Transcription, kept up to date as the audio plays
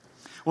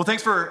Well,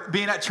 thanks for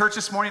being at church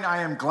this morning.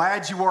 I am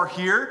glad you are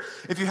here.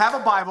 If you have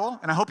a Bible,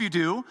 and I hope you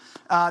do,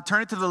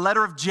 turn it to the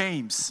letter of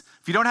James.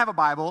 If you don't have a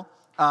Bible,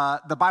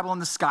 the Bible in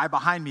the sky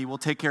behind me will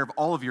take care of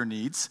all of your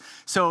needs.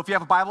 So if you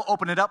have a Bible,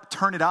 open it up,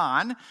 turn it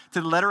on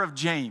to the letter of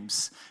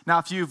James. Now,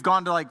 if you've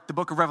gone to like the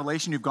book of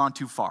Revelation, you've gone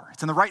too far.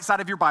 It's on the right side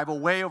of your Bible,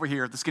 way over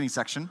here at the skinny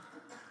section.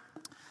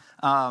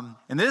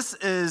 And this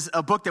is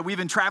a book that we've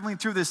been traveling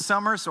through this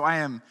summer, so I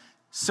am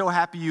so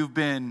happy you've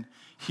been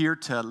here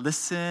to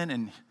listen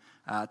and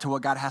to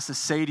what God has to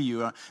say to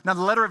you. Now,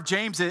 the letter of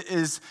James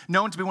is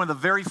known to be one of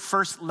the very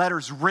first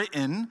letters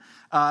written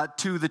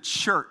to the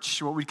church,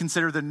 what we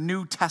consider the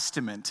New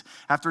Testament.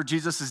 After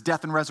Jesus'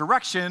 death and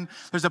resurrection,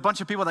 there's a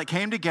bunch of people that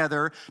came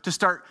together to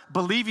start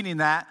believing in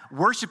that,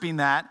 worshiping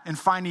that, and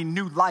finding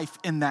new life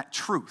in that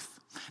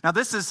truth. Now,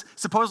 this is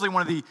supposedly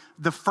one of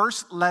the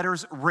first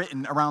letters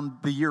written around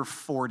the year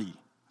 40,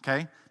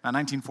 okay? Not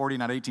 1940,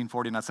 not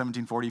 1840, not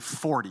 1740,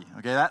 40,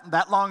 okay?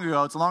 That long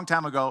ago, it's a long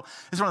time ago.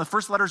 This is one of the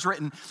first letters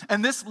written.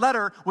 And this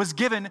letter was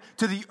given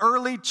to the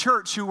early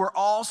church who were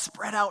all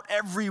spread out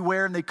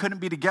everywhere and they couldn't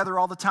be together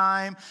all the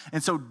time.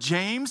 And so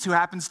James, who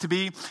happens to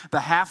be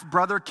the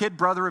half-brother, kid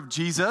brother of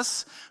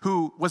Jesus,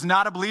 who was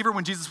not a believer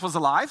when Jesus was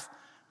alive,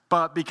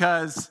 but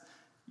because,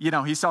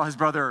 he saw his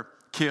brother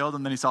killed,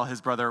 and then he saw his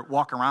brother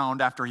walk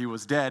around after he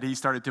was dead, he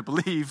started to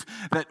believe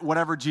that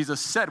whatever Jesus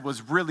said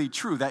was really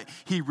true, that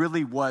he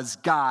really was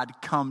God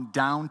come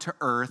down to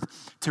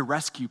earth to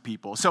rescue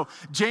people. So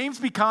James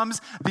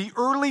becomes the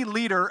early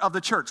leader of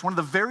the church, one of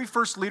the very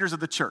first leaders of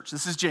the church.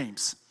 This is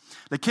James,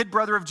 the kid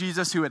brother of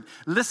Jesus who had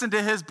listened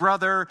to his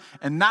brother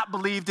and not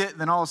believed it.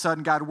 Then all of a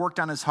sudden, God worked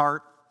on his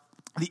heart.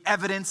 The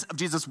evidence of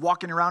Jesus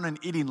walking around and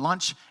eating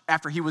lunch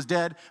after he was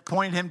dead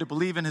pointed him to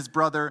believe in his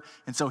brother,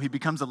 and so he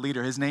becomes a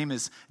leader. His name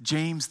is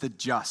James the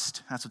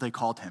Just. That's what they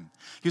called him.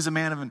 He was a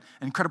man of an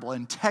incredible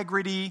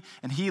integrity,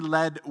 and he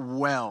led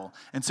well.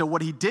 And so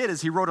what he did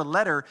is he wrote a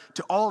letter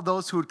to all of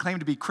those who would claim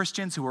to be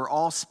Christians who were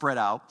all spread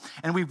out.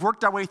 And we've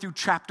worked our way through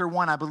chapter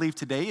 1, I believe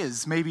today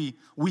is maybe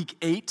week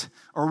 8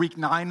 or week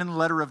 9 in the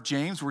letter of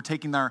James. We're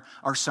taking our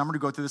summer to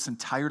go through this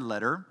entire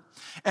letter.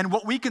 And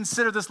what we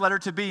consider this letter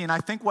to be, and I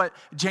think what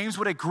James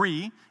would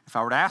agree, if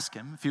I were to ask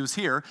him, if he was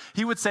here,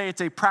 he would say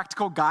it's a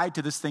practical guide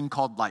to this thing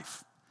called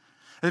life.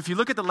 If you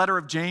look at the letter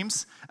of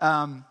James,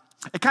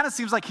 it kind of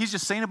seems like he's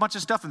just saying a bunch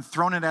of stuff and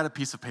throwing it at a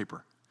piece of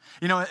paper.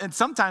 And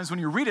sometimes when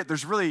you read it,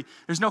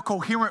 there's no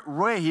coherent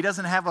way. He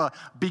doesn't have a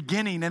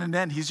beginning and an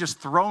end. He's just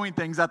throwing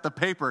things at the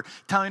paper,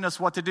 telling us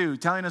what to do,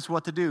 telling us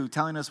what to do,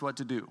 telling us what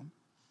to do.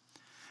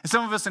 And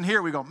some of us in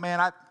here, we go, man,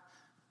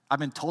 I've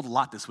been told a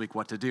lot this week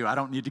what to do. I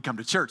don't need to come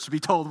to church to be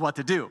told what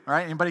to do, all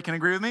right? Anybody can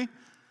agree with me?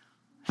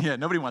 Yeah,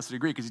 nobody wants to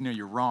agree because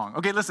you're wrong.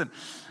 Okay, listen,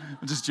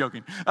 I'm just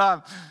joking.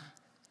 But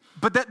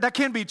that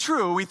can be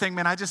true. We think,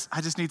 man, I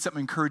just need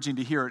something encouraging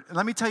to hear.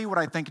 Let me tell you what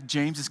I think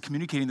James is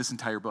communicating this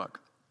entire book.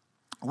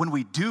 When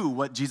we do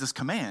what Jesus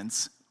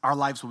commands, our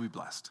lives will be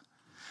blessed.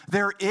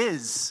 There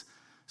is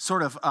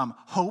sort of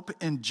hope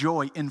and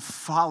joy in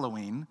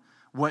following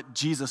what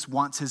Jesus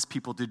wants his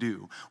people to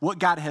do, what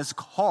God has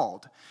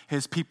called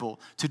his people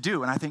to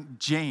do. And I think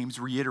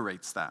James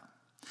reiterates that.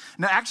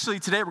 Now, actually,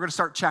 today we're going to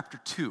start chapter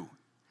 2.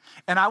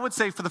 And I would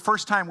say for the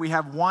first time, we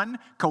have one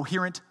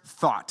coherent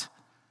thought.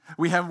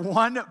 We have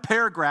one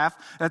paragraph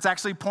that's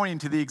actually pointing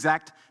to the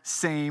exact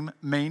same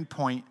main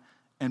point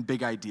and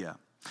big idea.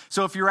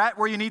 So if you're at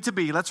where you need to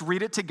be, let's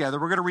read it together.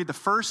 We're going to read the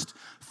first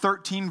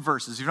 13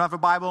 verses. If you don't have a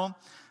Bible,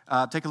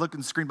 take a look at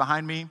the screen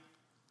behind me.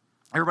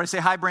 Everybody say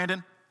hi,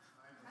 Brandon.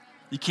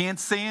 You can't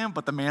see him,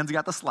 but the man's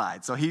got the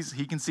slide, so he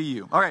can see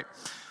you. All right,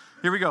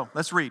 here we go.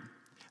 Let's read.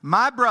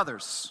 My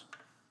brothers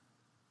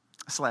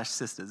 /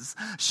 sisters,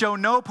 show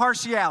no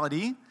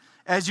partiality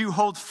as you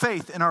hold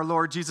faith in our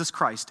Lord Jesus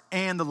Christ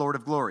and the Lord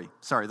of glory.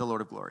 The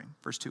Lord of glory.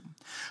 Verse 2.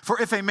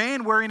 For if a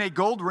man wearing a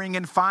gold ring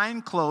and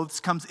fine clothes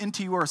comes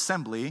into your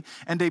assembly,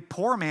 and a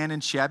poor man in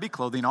shabby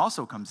clothing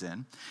also comes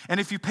in, and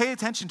if you pay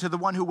attention to the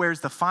one who wears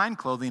the fine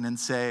clothing and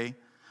say,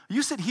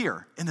 you sit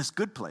here in this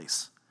good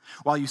place,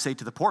 while you say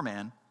to the poor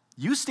man,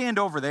 you stand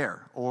over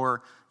there,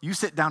 or you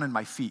sit down in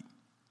my feet.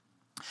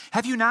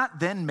 Have you not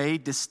then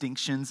made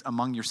distinctions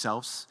among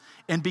yourselves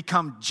and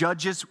become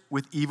judges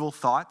with evil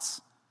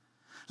thoughts?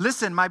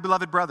 Listen, my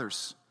beloved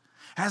brothers,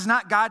 has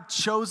not God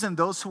chosen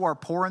those who are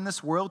poor in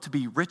this world to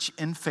be rich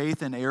in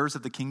faith and heirs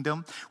of the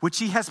kingdom, which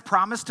he has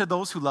promised to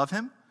those who love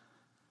him?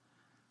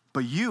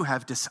 But you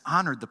have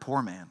dishonored the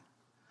poor man.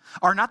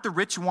 Are not the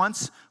rich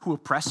ones who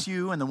oppress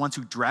you and the ones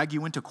who drag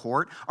you into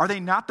court? Are they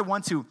not the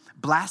ones who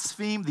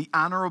blaspheme the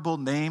honorable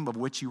name of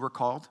which you were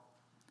called?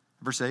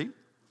 Verse 8.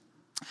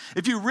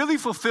 If you really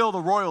fulfill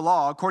the royal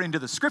law according to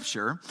the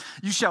scripture,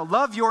 you shall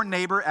love your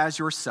neighbor as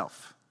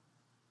yourself.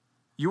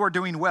 You are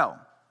doing well.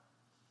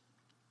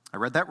 I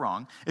read that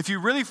wrong. If you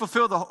really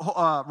fulfill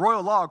the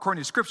royal law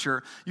according to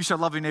scripture, you shall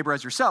love your neighbor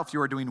as yourself.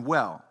 You are doing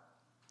well.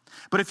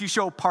 But if you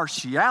show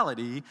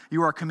partiality,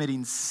 you are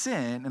committing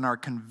sin and are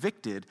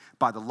convicted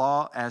by the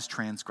law as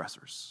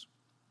transgressors.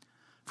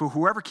 For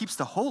whoever keeps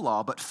the whole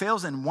law but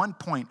fails in one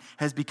point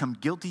has become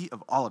guilty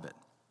of all of it.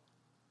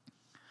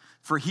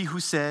 For he who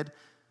said,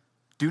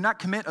 Do not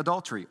commit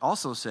adultery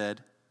also said,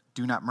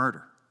 do not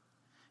murder.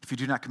 If you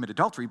do not commit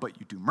adultery, but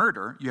you do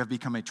murder, you have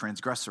become a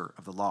transgressor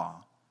of the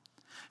law.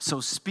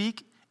 So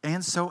speak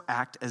and so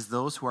act as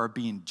those who are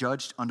being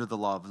judged under the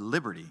law of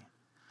liberty.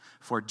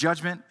 For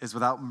judgment is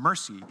without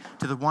mercy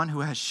to the one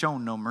who has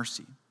shown no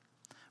mercy.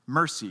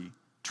 Mercy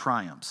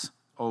triumphs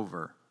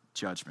over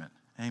judgment.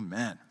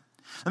 Amen.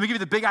 Let me give you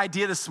the big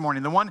idea this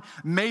morning. The one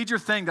major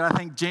thing that I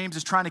think James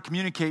is trying to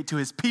communicate to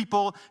his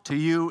people, to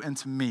you, and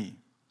to me.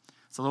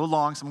 It's a little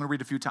long, so I'm going to read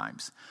it a few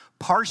times.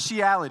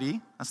 Partiality,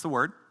 that's the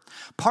word.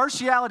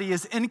 Partiality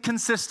is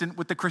inconsistent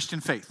with the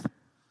Christian faith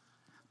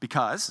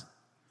because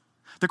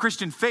the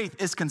Christian faith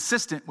is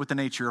consistent with the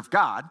nature of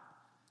God,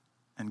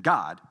 and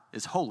God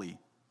is wholly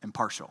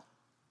impartial.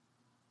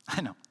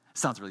 I know, it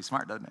sounds really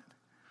smart, doesn't it?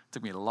 It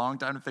took me a long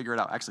time to figure it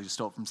out. Actually, just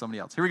stole it from somebody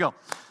else. Here we go.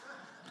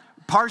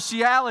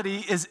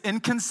 Partiality is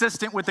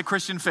inconsistent with the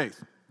Christian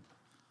faith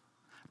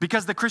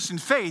because the Christian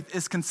faith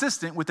is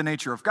consistent with the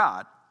nature of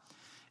God,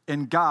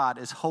 and God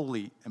is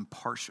wholly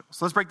impartial.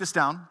 So let's break this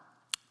down.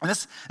 And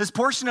this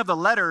portion of the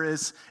letter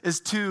is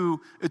to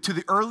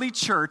the early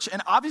church,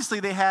 and obviously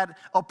they had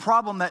a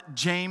problem that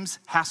James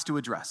has to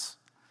address.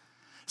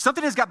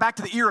 Something has got back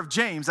to the ear of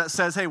James that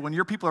says, hey, when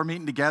your people are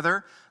meeting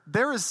together,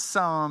 there is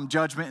some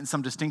judgment and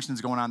some distinctions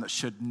going on that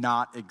should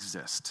not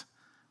exist.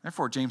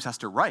 Therefore, James has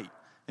to write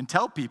and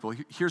tell people,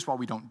 here's why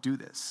we don't do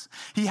this.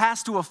 He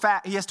has to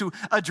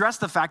address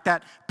the fact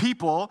that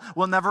people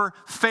will never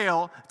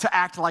fail to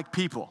act like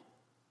people.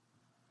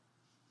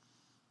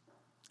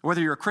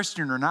 Whether you're a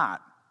Christian or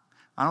not,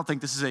 I don't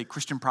think this is a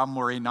Christian problem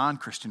or a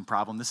non-Christian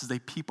problem. This is a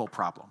people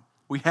problem.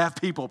 We have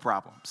people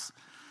problems.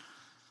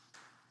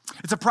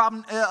 It's a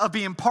problem of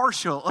being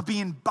partial, of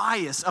being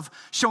biased, of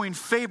showing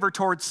favor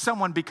towards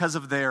someone because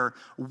of their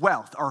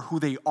wealth or who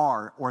they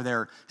are or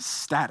their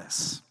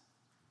status.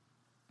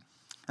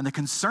 And the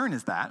concern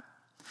is that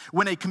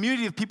when a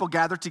community of people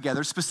gather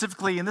together,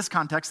 specifically in this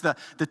context,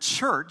 the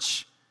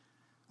church,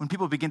 when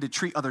people begin to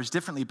treat others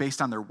differently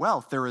based on their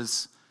wealth, there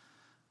is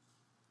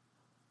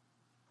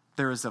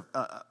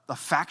a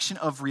faction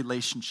of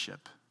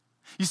relationship.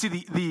 You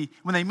see,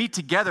 when they meet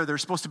together, they're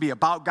supposed to be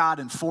about God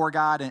and for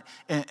God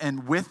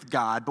and with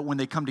God, but when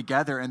they come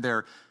together and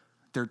they're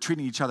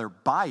treating each other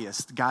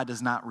biased, God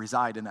does not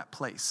reside in that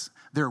place.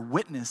 Their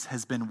witness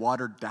has been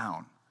watered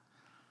down.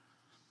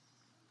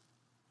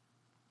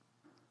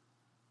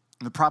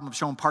 And the problem of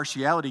showing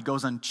partiality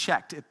goes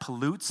unchecked. It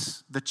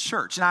pollutes the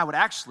church. And I would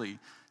actually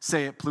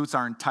say it pollutes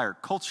our entire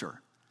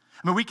culture.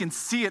 I mean, we can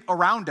see it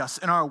around us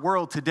in our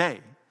world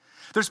today.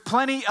 There's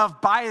plenty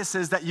of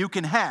biases that you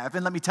can have,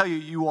 and let me tell you,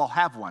 you all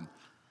have one.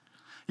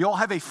 You all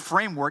have a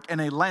framework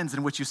and a lens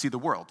in which you see the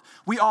world.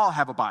 We all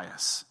have a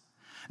bias.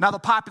 Now, the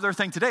popular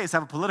thing today is to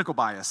have a political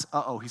bias.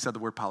 He said the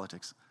word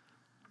politics.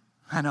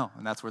 I know,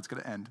 and that's where it's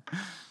going to end.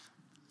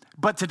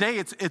 But today,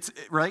 it's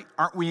right?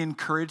 Aren't we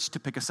encouraged to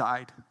pick a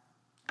side?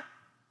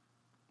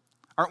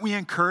 Aren't we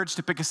encouraged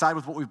to pick a side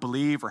with what we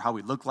believe or how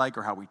we look like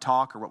or how we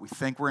talk or what we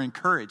think? We're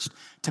encouraged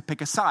to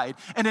pick a side.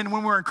 And then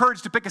when we're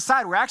encouraged to pick a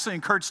side, we're actually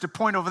encouraged to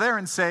point over there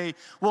and say,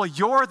 well,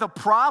 you're the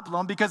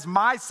problem because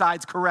my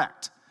side's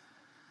correct.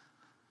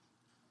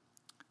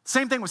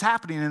 Same thing was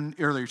happening in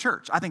the earlier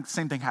church. I think the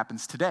same thing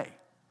happens today.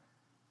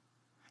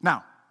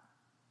 Now,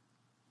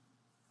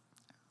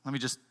 let me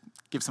just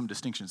give some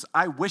distinctions.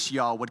 I wish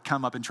y'all would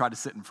come up and try to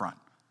sit in front,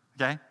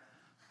 okay?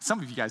 Some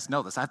of you guys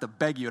know this. I have to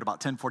beg you at about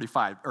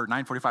 10:45 or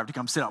 9:45 to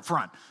come sit up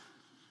front.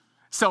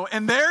 So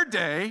in their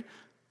day,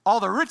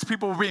 all the rich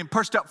people were being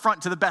pushed up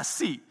front to the best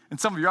seat. And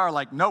some of you are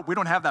like, nope, we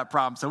don't have that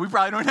problem, so we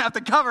probably don't have to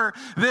cover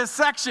this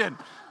section.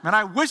 And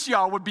I wish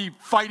y'all would be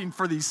fighting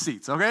for these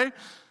seats, okay?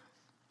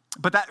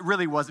 But that's what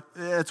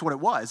it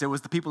was. It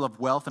was the people of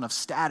wealth and of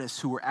status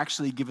who were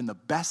actually given the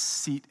best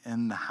seat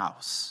in the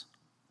house.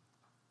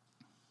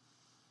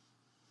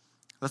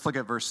 Let's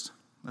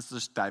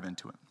just dive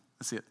into it.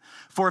 Let's see it.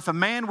 For if a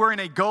man wearing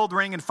a gold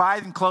ring and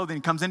fine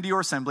clothing comes into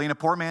your assembly, and a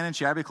poor man in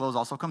shabby clothes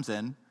also comes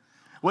in,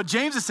 what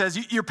James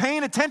says, you're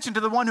paying attention to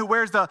the one who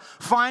wears the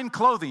fine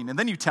clothing, and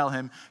then you tell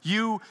him,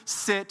 you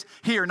sit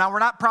here. Now, we're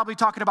not probably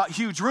talking about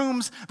huge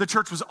rooms. The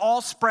church was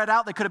all spread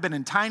out. They could have been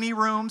in tiny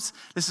rooms.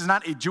 This is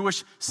not a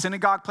Jewish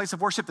synagogue place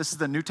of worship. This is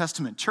the New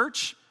Testament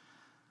church.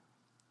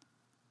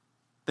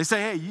 They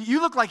say, hey,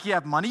 you look like you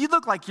have money. You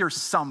look like you're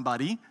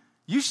somebody.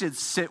 You should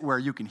sit where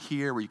you can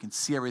hear, where you can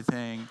see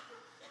everything.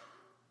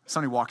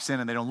 Somebody walks in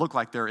and they don't look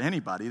like they're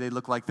anybody. They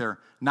look like they're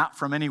not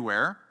from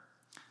anywhere.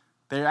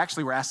 They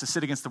actually were asked to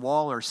sit against the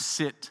wall or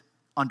sit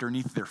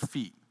underneath their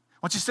feet.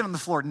 Why don't you sit on the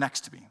floor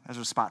next to me? There's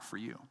a spot for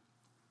you.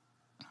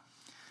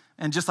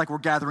 And just like we're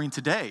gathering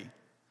today,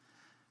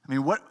 I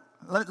mean,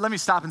 let me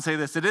stop and say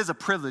this. It is a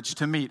privilege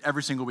to meet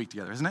every single week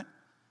together, isn't it?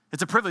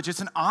 It's a privilege. It's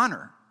an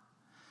honor.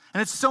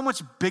 And it's so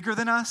much bigger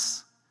than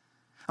us.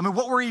 I mean,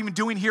 what we're even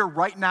doing here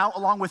right now,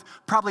 along with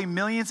probably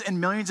millions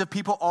and millions of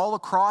people all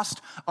across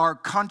our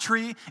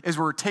country, is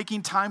we're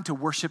taking time to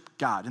worship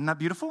God. Isn't that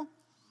beautiful?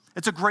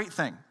 It's a great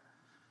thing.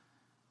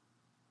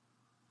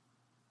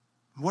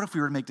 What if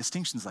we were to make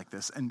distinctions like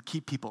this and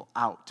keep people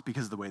out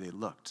because of the way they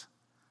looked,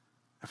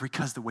 or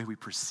because of the way we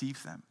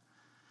perceive them?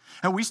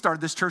 And we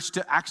started this church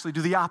to actually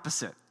do the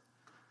opposite.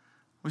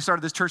 We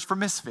started this church for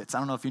misfits. I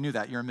don't know if you knew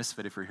that. You're a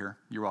misfit if you're here.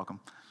 You're welcome.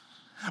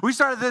 We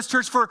started this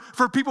church for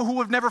people who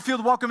have never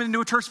felt welcome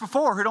into a church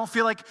before, who don't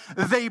feel like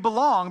they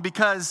belong,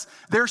 because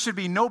there should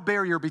be no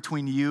barrier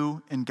between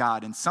you and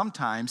God. And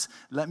sometimes,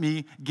 let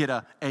me get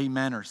a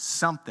amen or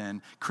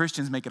something,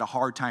 Christians make it a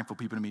hard time for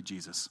people to meet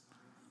Jesus.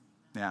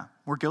 Yeah,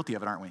 we're guilty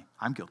of it, aren't we?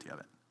 I'm guilty of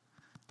it.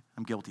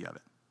 I'm guilty of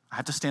it. I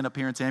have to stand up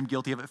here and say I'm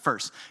guilty of it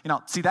first.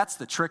 See, that's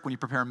the trick when you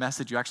prepare a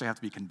message. You actually have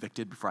to be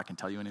convicted before I can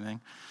tell you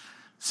anything.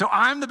 So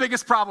I'm the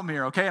biggest problem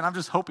here, okay? And I'm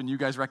just hoping you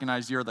guys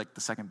recognize you're like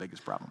the second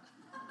biggest problem.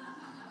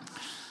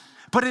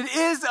 But it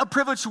is a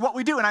privilege to what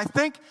we do. And I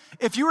think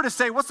if you were to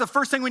say, what's the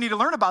first thing we need to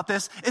learn about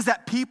this, is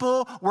that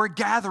people were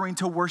gathering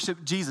to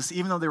worship Jesus,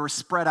 even though they were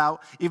spread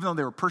out, even though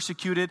they were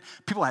persecuted.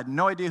 People had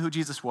no idea who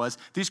Jesus was.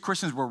 These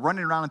Christians were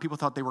running around and people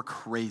thought they were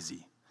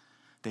crazy.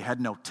 They had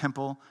no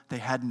temple. They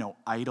had no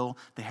idol.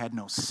 They had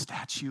no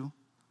statue.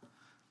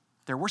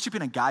 They're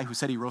worshiping a guy who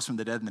said he rose from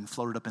the dead and then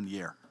floated up in the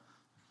air.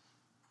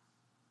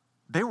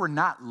 They were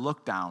not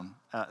looked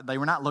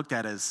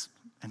at as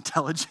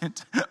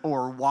intelligent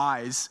or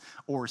wise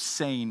or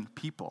sane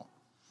people.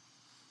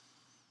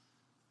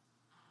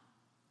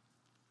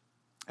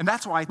 And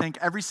that's why I think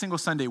every single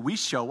Sunday we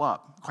show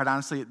up. Quite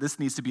honestly, this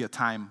needs to be a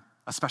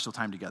special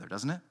time together,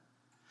 doesn't it?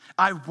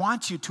 I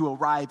want you to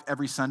arrive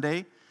every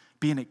Sunday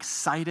being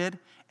excited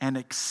and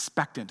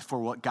expectant for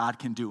what God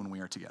can do when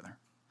we are together.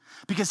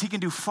 Because he can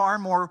do far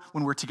more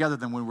when we're together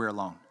than when we're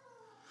alone.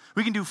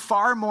 We can do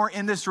far more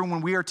in this room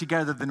when we are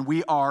together than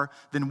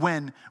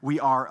when we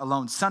are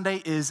alone.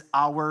 Sunday is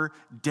our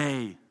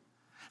day.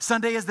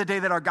 Sunday is the day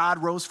that our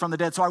God rose from the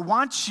dead. So I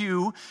want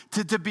you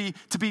to be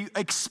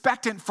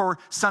expectant for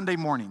Sunday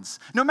mornings,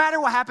 no matter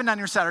what happened on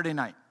your Saturday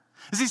night.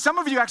 You see, some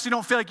of you actually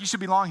don't feel like you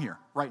should belong here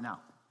right now.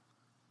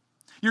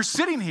 You're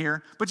sitting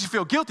here, but you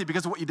feel guilty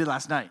because of what you did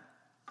last night.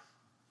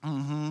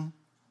 But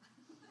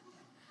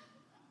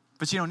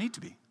you don't need to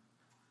be.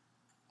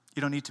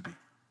 You don't need to be.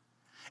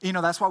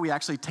 That's why we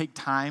actually take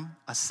time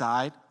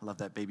aside. I love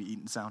that baby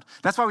eating sound.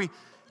 That's why we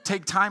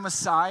take time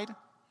aside and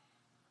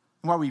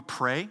why we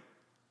pray.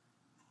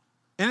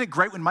 Isn't it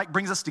great when Mike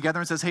brings us together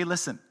and says, hey,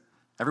 listen,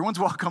 everyone's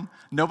welcome.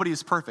 Nobody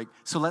is perfect.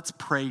 So let's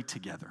pray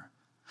together.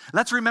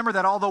 Let's remember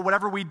that although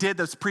whatever we did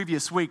this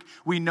previous week,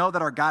 we know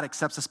that our God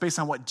accepts us based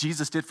on what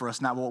Jesus did for us,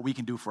 not what we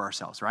can do for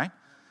ourselves, right?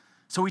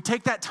 So we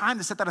take that time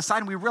to set that aside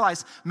and we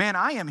realize, man,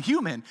 I am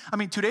human.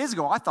 2 days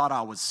ago, I thought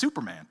I was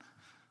Superman.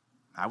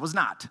 I was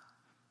not.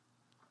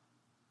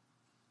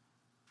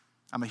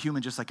 I'm a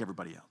human just like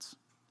everybody else.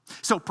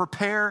 So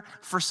prepare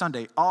for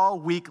Sunday. All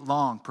week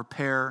long,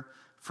 prepare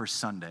for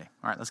Sunday.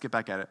 All right, let's get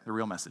back at it, the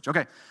real message.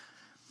 Okay.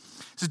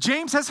 So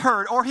James has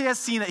heard, or he has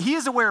seen that he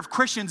is aware of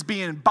Christians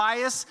being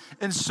biased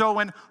and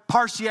showing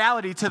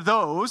partiality to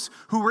those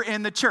who were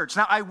in the church.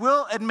 Now, I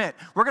will admit,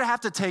 we're going to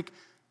have to take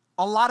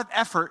a lot of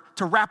effort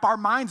to wrap our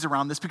minds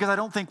around this because I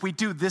don't think we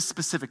do this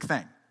specific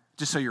thing,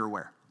 just so you're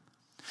aware.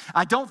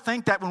 I don't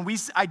think that when we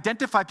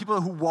identify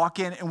people who walk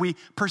in and we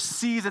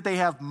perceive that they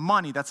have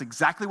money, that's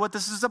exactly what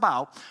this is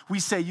about, we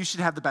say you should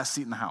have the best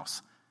seat in the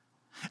house.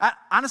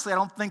 Honestly, I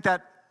don't think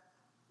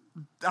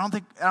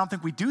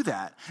we do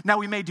that. Now,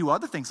 we may do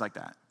other things like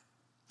that.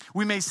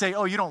 We may say,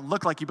 oh, you don't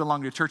look like you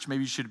belong to a church,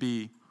 maybe you should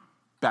be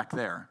back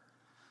there.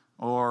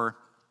 Or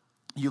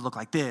you look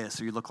like this,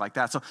 or you look like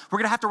that. So we're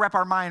going to have to wrap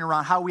our mind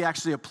around how we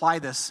actually apply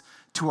this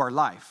to our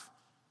life.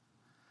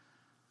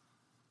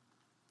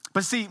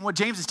 But see, what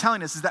James is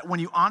telling us is that when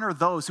you honor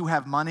those who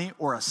have money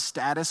or a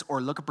status or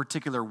look a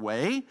particular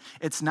way,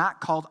 it's not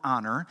called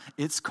honor,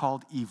 it's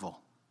called evil,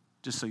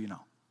 just so you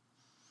know.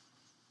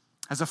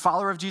 As a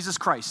follower of Jesus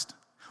Christ,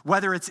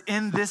 whether it's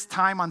in this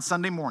time on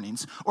Sunday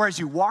mornings or as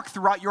you walk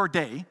throughout your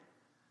day,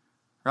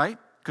 right?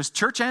 Because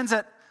church ends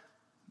at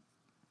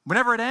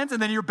whenever it ends, and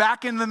then you're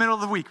back in the middle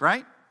of the week,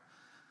 right?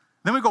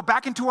 Then we go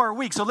back into our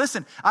week. So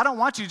listen, I don't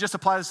want you to just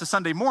apply this to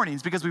Sunday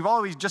mornings because we've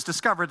always just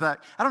discovered that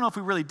I don't know if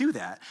we really do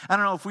that. I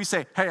don't know if we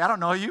say, hey, I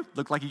don't know you.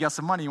 Look like you got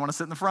some money. You want to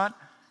sit in the front?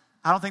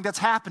 I don't think that's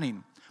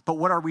happening. But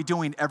what are we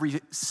doing every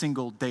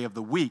single day of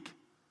the week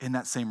in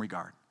that same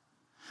regard?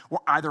 We're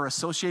either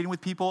associating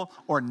with people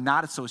or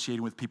not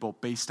associating with people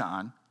based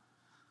on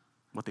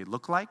what they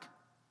look like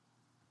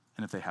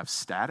and if they have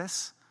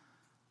status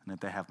and if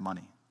they have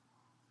money.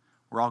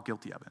 We're all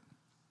guilty of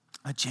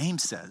it.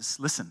 James says,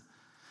 listen,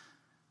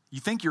 you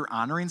think you're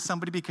honoring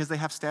somebody because they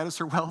have status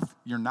or wealth?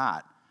 You're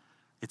not.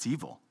 It's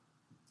evil.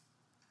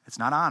 It's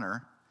not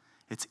honor.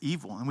 It's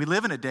evil. And we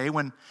live in a day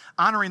when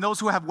honoring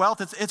those who have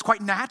wealth, it's quite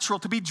natural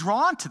to be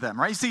drawn to them,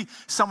 right? You see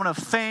someone of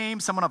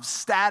fame, someone of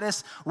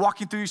status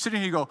walking through your city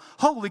and you go,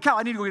 holy cow,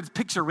 I need to go get a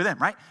picture with them,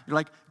 right? You're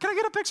like, can I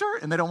get a picture?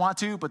 And they don't want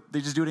to, but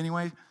they just do it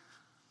anyway.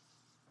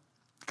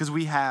 Because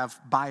we have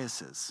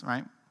biases,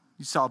 right?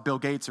 You saw Bill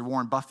Gates or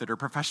Warren Buffett or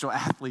professional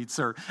athletes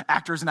or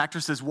actors and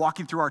actresses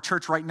walking through our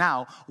church right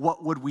now,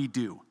 what would we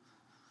do?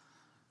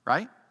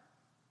 Right?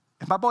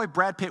 If my boy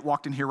Brad Pitt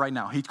walked in here right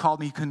now, he called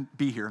me, he couldn't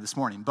be here this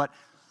morning, but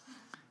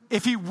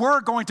if he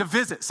were going to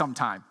visit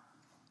sometime,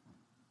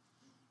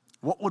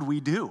 what would we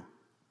do?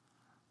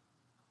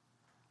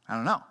 I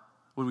don't know.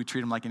 Would we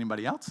treat him like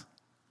anybody else?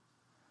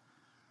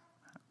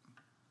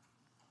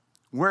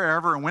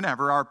 Wherever and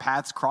whenever our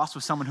paths cross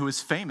with someone who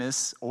is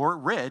famous or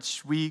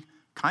rich, we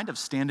kind of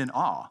stand in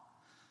awe.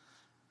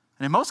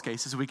 And in most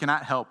cases, we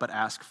cannot help but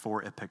ask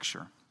for a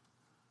picture.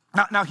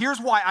 Now here's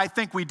why I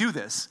think we do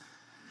this.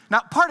 Now,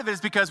 part of it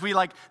is because we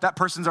like that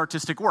person's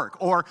artistic work,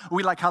 or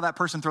we like how that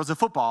person throws a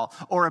football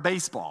or a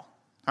baseball,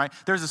 right?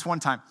 There's this one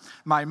time,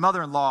 my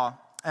mother-in-law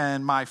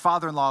and my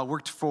father-in-law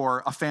worked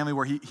for a family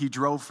where he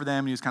drove for them,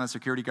 and he was kind of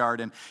security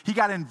guard, and he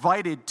got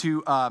invited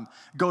to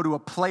go to a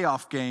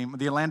playoff game,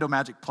 the Orlando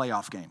Magic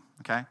playoff game,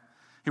 okay?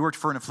 He worked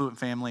for an affluent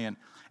family, and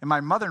my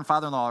mother and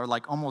father-in-law are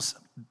like almost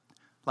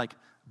like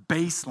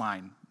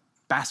baseline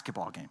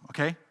basketball game,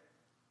 okay?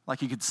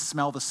 Like you could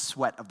smell the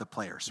sweat of the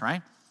players, right?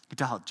 You could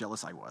tell how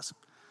jealous I was.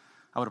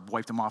 I would have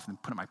wiped them off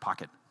and put it in my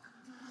pocket,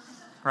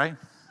 right?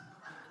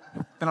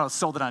 Then I would have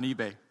sold it on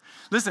eBay.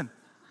 Listen.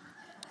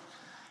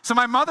 So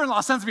my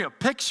mother-in-law sends me a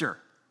picture,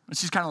 and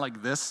she's kind of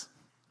like this,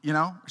 you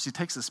know? She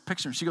takes this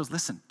picture, and she goes,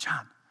 listen,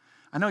 John,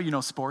 I know you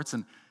know sports,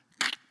 and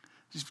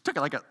she took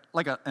it like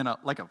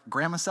a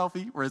grandma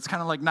selfie, where it's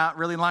kind of like not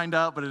really lined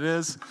up, but it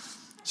is.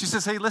 She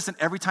says, hey, listen,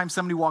 every time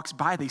somebody walks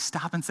by, they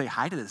stop and say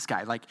hi to this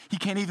guy. Like, he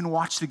can't even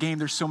watch the game.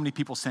 There's so many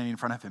people standing in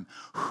front of him.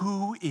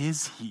 Who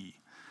is he?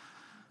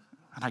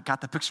 And I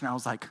got the picture, and I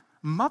was like,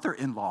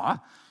 mother-in-law,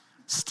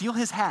 steal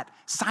his hat,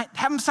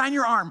 have him sign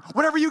your arm,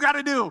 whatever you got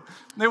to do.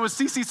 There was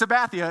CeCe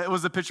Sabathia. It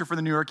was a picture for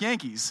the New York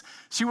Yankees.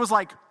 She was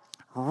like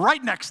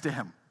right next to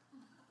him.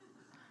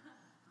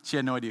 She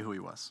had no idea who he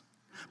was.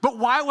 But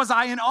why was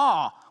I in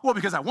awe? Well,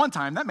 because at one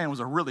time, that man was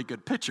a really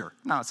good pitcher.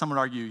 Now, some would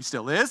argue he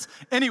still is.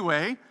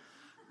 Anyway,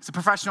 he's a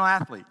professional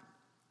athlete.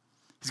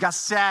 He's got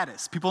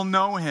status. People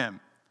know him.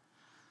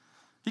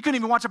 He couldn't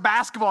even watch a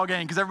basketball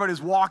game because everybody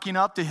was walking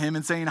up to him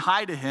and saying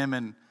hi to him,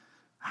 and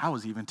I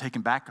was even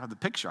taken back of the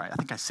picture. I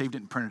think I saved it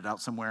and printed it out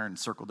somewhere and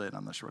circled it.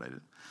 I'm not sure what I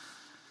did.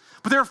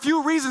 But there are a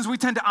few reasons we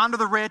tend to honor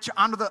the rich,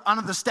 honor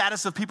the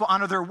status of people,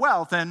 honor their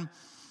wealth. And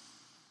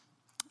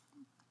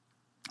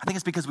I think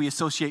it's because we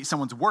associate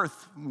someone's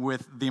worth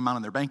with the amount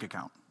in their bank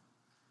account.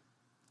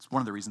 It's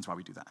one of the reasons why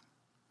we do that.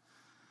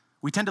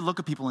 We tend to look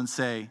at people and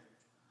say,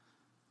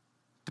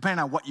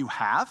 depending on what you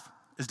have,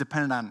 is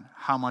dependent on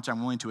how much I'm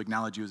willing to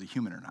acknowledge you as a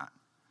human or not.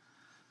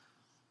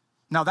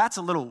 Now, that's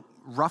a little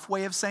rough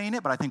way of saying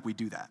it, but I think we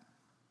do that.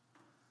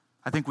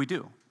 I think we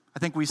do. I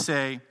think we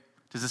say,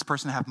 does this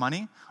person have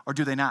money or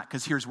do they not?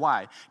 Because here's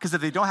why. Because if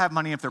they don't have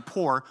money, if they're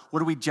poor, what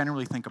do we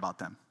generally think about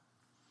them?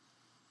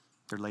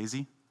 They're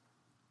lazy.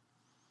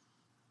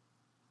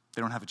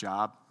 They don't have a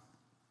job.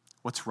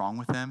 What's wrong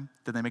with them?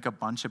 Did they make a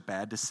bunch of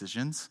bad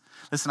decisions?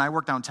 Listen, I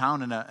work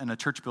downtown in a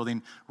church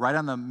building right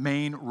on the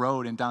main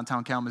road in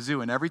downtown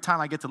Kalamazoo, and every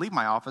time I get to leave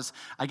my office,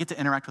 I get to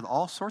interact with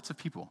all sorts of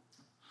people.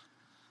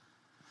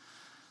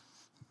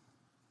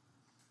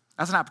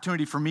 That's an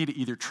opportunity for me to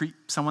either treat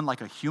someone like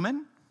a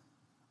human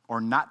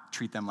or not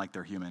treat them like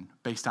they're human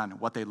based on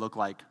what they look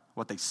like,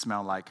 what they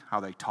smell like, how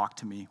they talk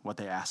to me, what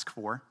they ask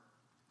for.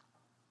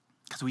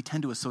 Because we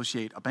tend to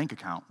associate a bank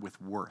account with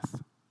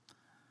worth.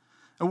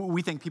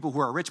 We think people who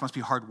are rich must be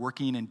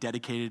hardworking and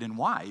dedicated and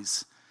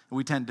wise. And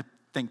we tend to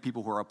think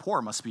people who are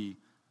poor must be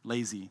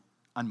lazy,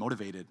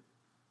 unmotivated,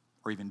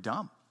 or even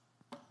dumb.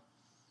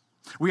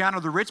 We honor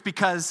the rich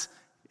because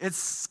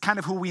it's kind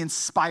of who we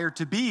inspire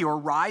to be or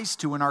rise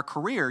to in our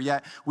career,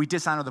 yet we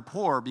dishonor the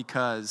poor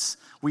because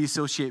we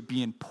associate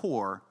being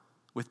poor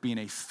with being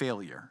a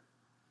failure.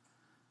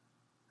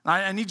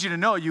 I need you to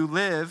know you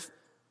live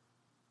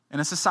in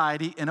a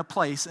society, in a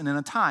place, and in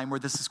a time where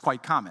this is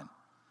quite common.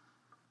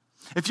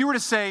 If you were to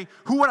say,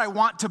 who would I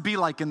want to be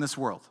like in this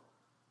world?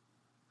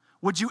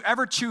 Would you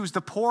ever choose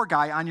the poor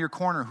guy on your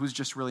corner who's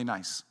just really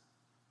nice?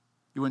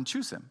 You wouldn't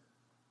choose him.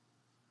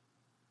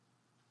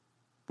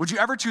 Would you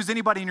ever choose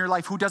anybody in your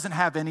life who doesn't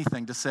have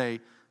anything to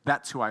say,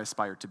 that's who I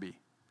aspire to be?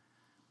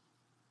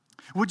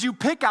 Would you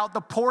pick out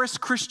the poorest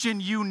Christian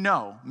you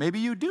know? Maybe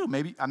you do.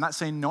 Maybe I'm not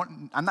saying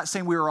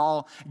we're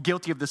all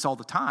guilty of this all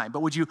the time,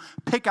 but would you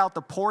pick out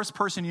the poorest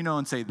person you know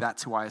and say,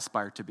 that's who I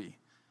aspire to be?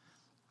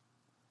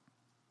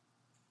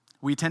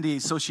 We tend to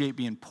associate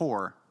being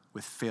poor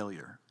with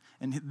failure.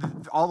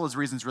 And all those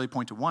reasons really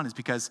point to one is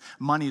because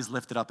money is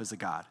lifted up as a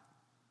god.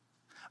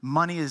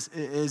 Money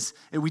is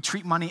we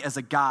treat money as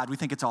a god. We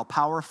think it's all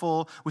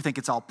powerful. We think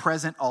it's all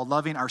present, all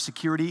loving, our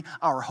security,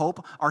 our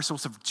hope, our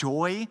source of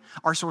joy,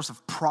 our source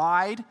of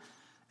pride.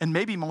 And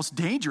maybe most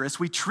dangerous,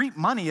 we treat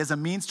money as a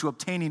means to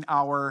obtaining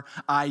our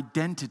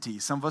identity.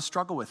 Some of us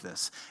struggle with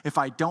this. If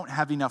I don't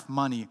have enough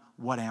money,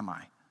 what am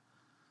I?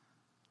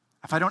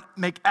 If I don't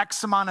make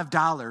X amount of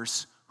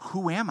dollars,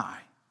 who am I?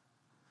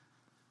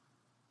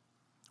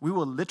 We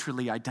will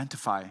literally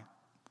identify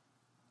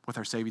with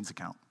our savings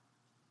account.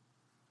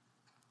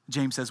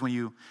 James says when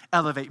you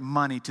elevate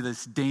money to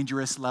this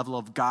dangerous level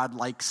of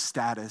godlike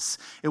status,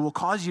 it will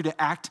cause you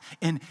to act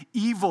in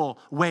evil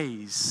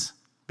ways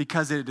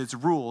because it is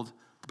ruled,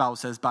 the Bible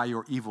says, by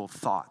your evil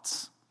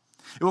thoughts.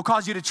 It will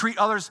cause you to treat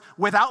others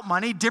without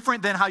money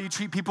different than how you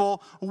treat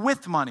people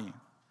with money.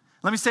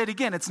 Let me say it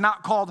again. It's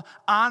not called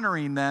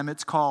honoring them.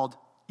 It's called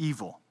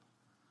evil.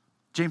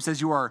 James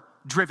says you are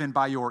driven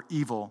by your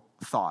evil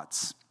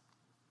thoughts.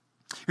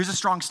 Here's a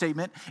strong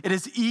statement. It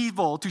is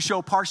evil to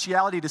show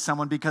partiality to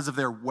someone because of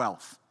their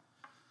wealth.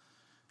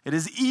 It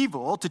is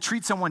evil to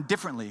treat someone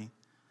differently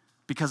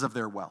because of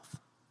their wealth.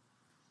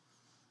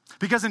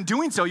 Because in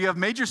doing so, you have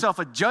made yourself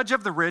a judge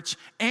of the rich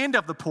and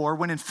of the poor,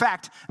 when in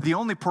fact, the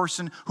only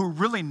person who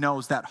really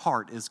knows that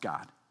heart is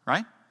God,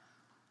 right?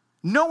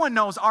 No one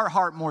knows our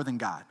heart more than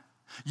God.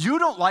 You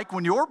don't like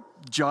when you're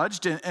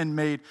judged and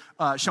made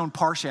shown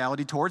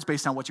partiality towards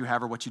based on what you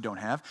have or what you don't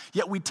have,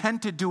 yet we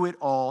tend to do it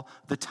all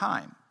the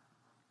time.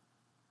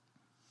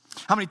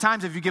 How many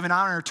times have you given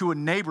honor to a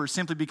neighbor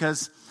simply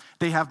because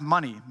they have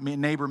money?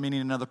 Neighbor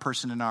meaning another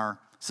person in our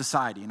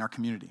society, in our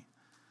community.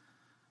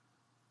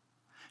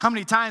 How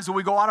many times will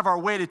we go out of our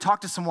way to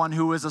talk to someone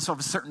who is of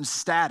a certain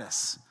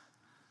status?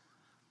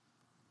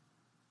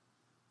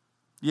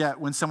 Yet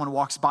when someone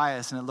walks by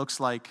us and it looks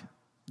like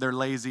they're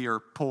lazy or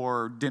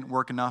poor or didn't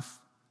work enough,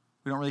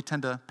 we don't really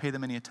tend to pay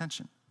them any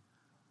attention.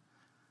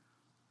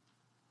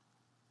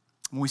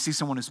 When we see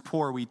someone who's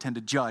poor, we tend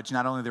to judge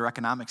not only their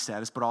economic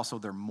status, but also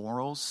their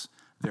morals,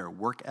 their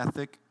work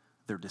ethic,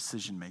 their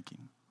decision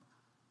making.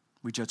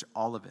 We judge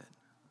all of it.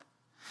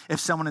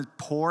 If someone is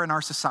poor in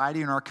our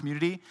society, in our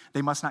community,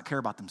 they must not care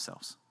about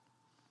themselves.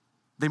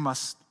 They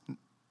must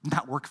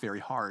not work very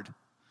hard.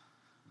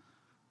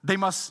 They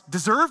must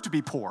deserve to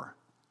be poor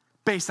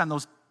based on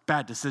those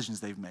bad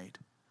decisions they've made.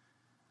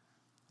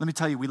 Let me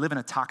tell you, we live in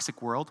a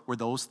toxic world where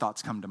those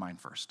thoughts come to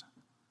mind first.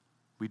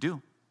 We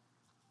do.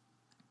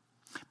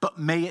 But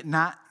may it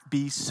not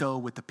be so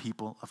with the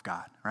people of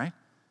God, right?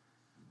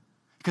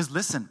 Because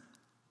listen,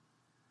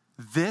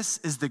 this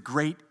is the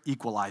great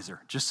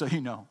equalizer, just so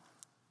you know.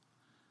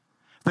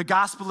 The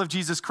gospel of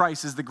Jesus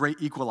Christ is the great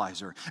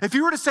equalizer. If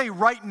you were to say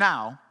right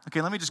now,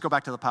 okay, let me just go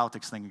back to the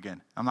politics thing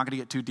again. I'm not going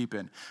to get too deep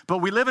in. But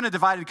we live in a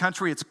divided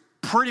country. It's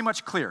pretty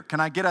much clear. Can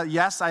I get a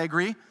yes? I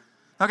agree?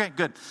 Okay,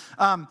 good.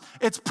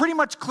 It's pretty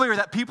much clear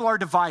that people are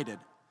divided.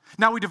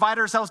 Now, we divide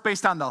ourselves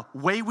based on the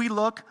way we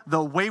look,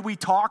 the way we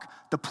talk,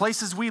 the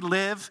places we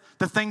live,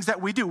 the things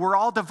that we do. We're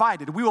all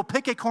divided. We will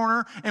pick a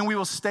corner and we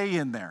will stay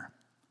in there.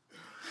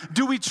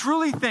 Do we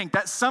truly think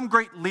that some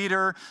great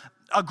leader,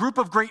 a group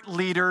of great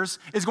leaders,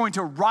 is going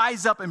to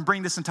rise up and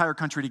bring this entire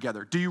country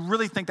together? Do you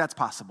really think that's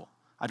possible?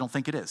 I don't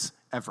think it is,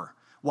 ever.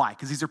 Why?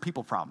 Because these are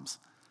people problems.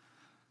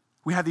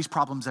 We have these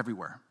problems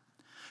everywhere.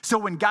 So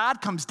when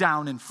God comes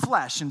down in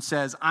flesh and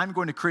says, I'm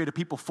going to create a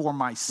people for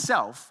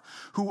myself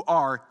who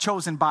are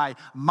chosen by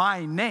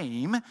my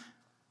name,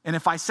 and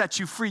if I set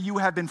you free, you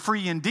have been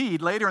free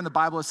indeed. Later in the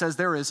Bible, it says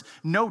there is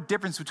no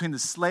difference between the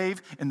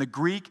slave and the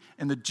Greek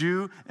and the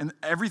Jew and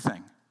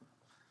everything.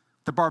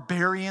 The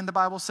barbarian, the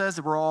Bible says,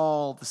 that we're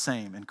all the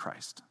same in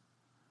Christ.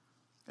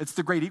 It's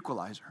the great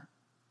equalizer.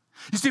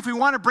 You see, if we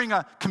want to bring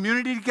a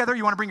community together,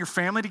 you want to bring your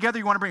family together,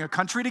 you want to bring a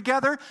country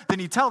together, then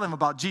you tell them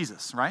about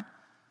Jesus, right?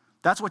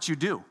 That's what you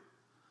do.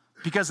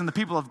 Because in the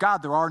people of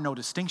God, there are no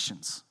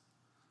distinctions.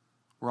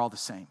 We're all the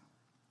same.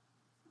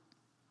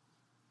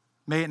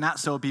 May it not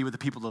so be with the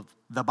people of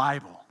the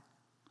Bible.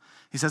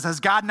 He says, has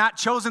God not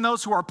chosen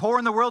those who are poor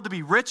in the world to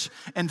be rich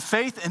in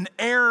faith and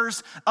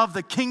heirs of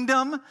the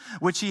kingdom,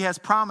 which he has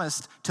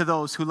promised to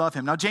those who love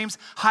him? Now, James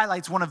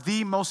highlights one of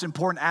the most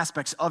important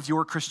aspects of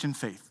your Christian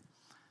faith.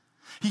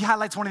 He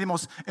highlights one of the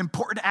most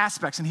important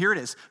aspects, and here it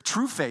is.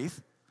 True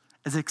faith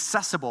is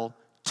accessible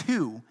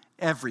to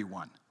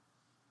everyone.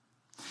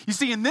 You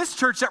see, in this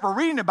church that we're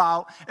reading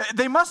about,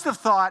 they must have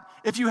thought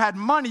if you had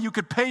money, you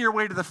could pay your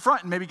way to the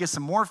front and maybe get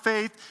some more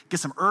faith, get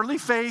some early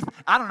faith,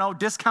 I don't know,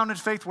 discounted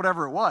faith,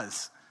 whatever it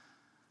was.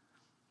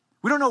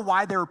 We don't know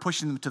why they were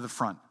pushing them to the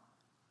front.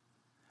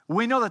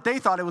 We know that they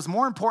thought it was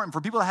more important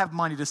for people to have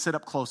money to sit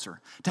up closer,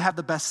 to have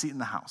the best seat in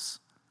the house.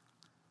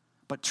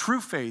 But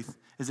true faith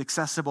is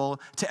accessible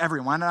to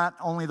everyone, not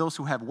only those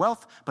who have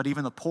wealth, but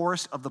even the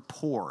poorest of the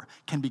poor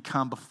can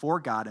become before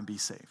God and be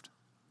saved.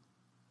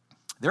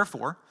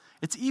 Therefore,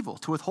 it's evil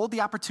to withhold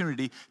the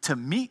opportunity to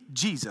meet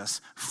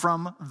Jesus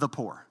from the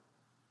poor.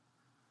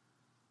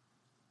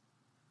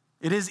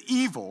 It is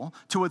evil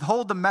to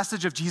withhold the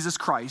message of Jesus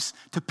Christ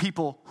to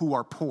people who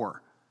are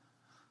poor.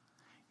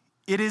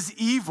 It is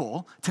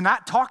evil to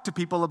not talk to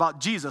people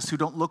about Jesus who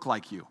don't look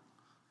like you.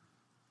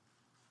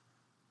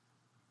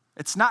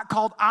 It's not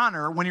called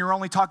honor when you're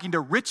only talking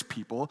to rich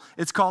people.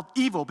 It's called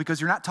evil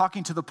because you're not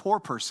talking to the poor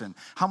person.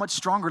 How much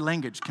stronger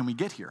language can we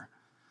get here?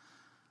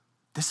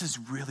 This is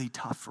really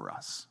tough for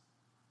us.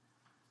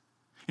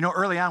 You know,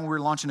 early on, we were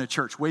launching a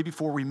church, way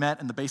before we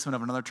met in the basement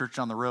of another church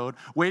down the road,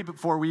 way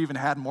before we even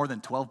had more than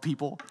 12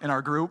 people in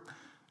our group.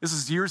 This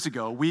is years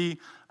ago. We,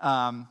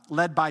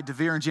 led by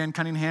DeVere and Jan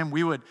Cunningham,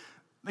 we would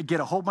get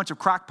a whole bunch of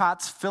crock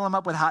pots, fill them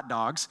up with hot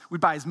dogs.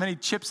 We'd buy as many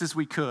chips as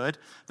we could,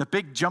 the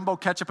big jumbo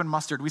ketchup and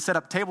mustard. We set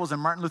up tables in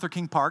Martin Luther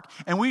King Park,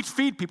 and we'd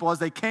feed people as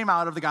they came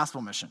out of the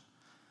gospel mission.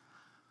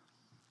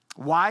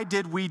 Why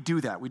did we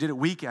do that? We did it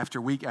week after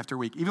week after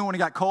week. Even when it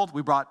got cold,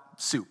 we brought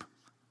soup.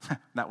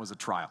 That was a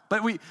trial.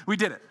 But we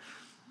did it.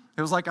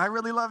 It was like, I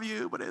really love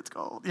you, but it's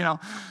cold, you know.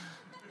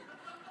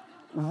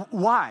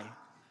 Why?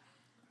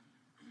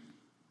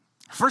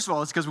 First of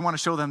all, it's because we want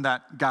to show them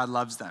that God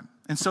loves them.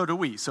 And so do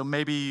we. So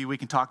maybe we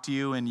can talk to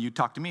you and you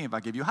talk to me if I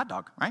give you a hot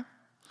dog, right?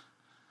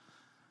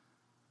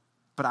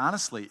 But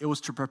honestly, it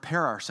was to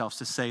prepare ourselves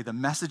to say the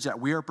message that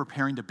we are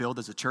preparing to build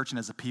as a church and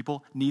as a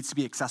people needs to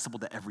be accessible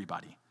to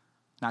everybody,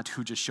 not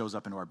who just shows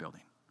up into our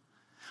building.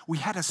 We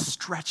had to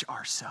stretch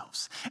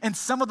ourselves. And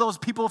some of those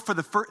people for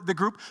the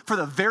group for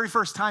the very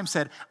first time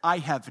said, I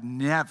have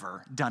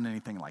never done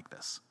anything like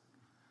this.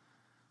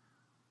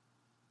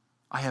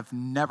 I have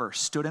never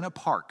stood in a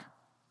park,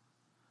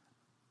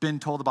 been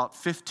told about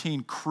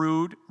 15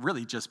 crude,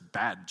 really just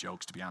bad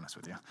jokes, to be honest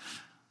with you.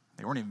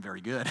 They weren't even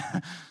very good.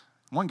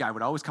 One guy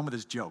would always come with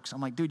his jokes. I'm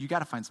like, dude, you got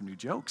to find some new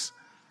jokes.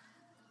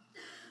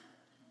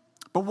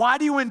 But why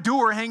do you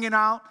endure hanging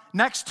out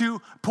next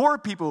to poor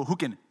people who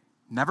can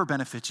never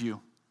benefit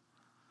you,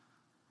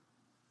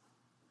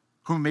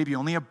 who may be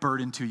only a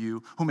burden to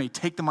you, who may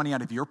take the money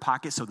out of your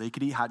pocket so they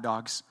could eat hot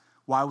dogs?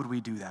 Why would we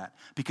do that?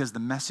 Because the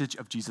message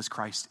of Jesus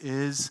Christ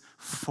is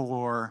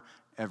for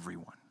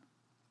everyone.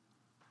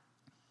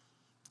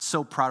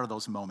 So proud of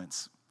those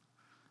moments.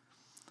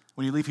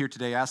 When you leave here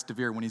today, ask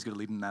Devere when he's going to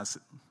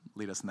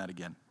lead us in that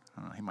again.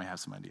 I don't know, he might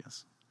have some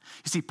ideas.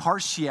 You see,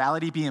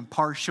 partiality, being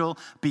partial,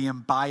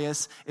 being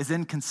biased, is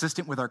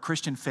inconsistent with our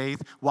Christian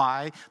faith.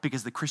 Why?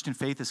 Because the Christian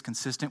faith is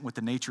consistent with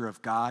the nature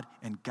of God,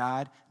 and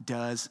God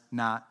does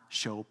not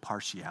show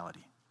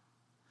partiality.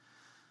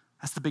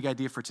 That's the big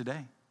idea for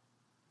today.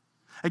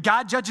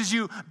 God judges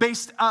you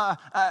based,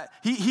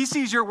 he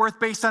sees your worth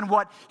based on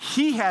what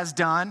he has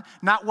done,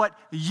 not what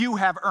you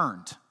have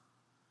earned.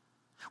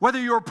 Whether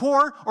you're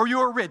poor or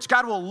you're rich,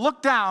 God will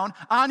look down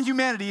on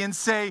humanity and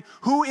say,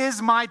 who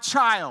is my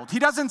child? He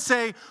doesn't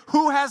say,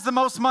 who has the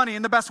most money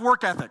and the best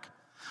work ethic?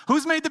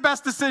 Who's made the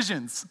best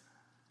decisions?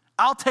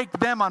 I'll take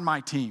them on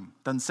my team.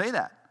 Doesn't say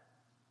that.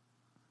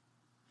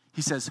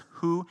 He says,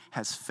 who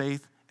has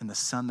faith in the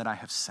Son that I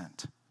have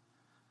sent?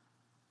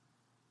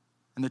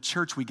 In the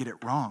church, we get it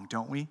wrong,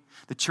 don't we?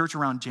 The church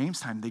around James'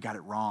 time, they got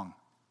it wrong.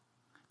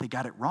 They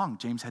got it wrong.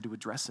 James had to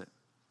address it.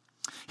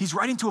 He's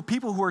writing to a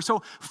people who are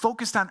so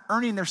focused on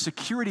earning their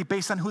security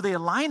based on who they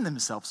align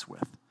themselves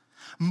with,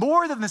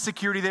 more than the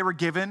security they were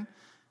given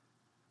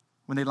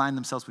when they aligned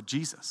themselves with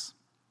Jesus.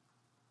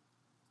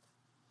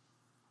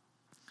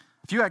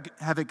 If you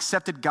have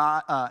accepted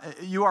God,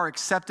 you are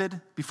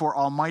accepted before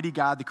Almighty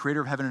God, the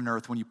creator of heaven and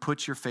earth, when you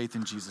put your faith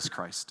in Jesus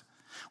Christ,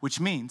 which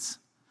means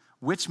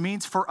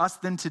for us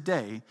then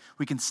today,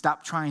 we can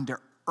stop trying to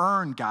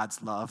earn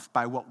God's love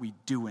by what we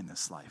do in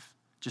this life,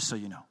 just so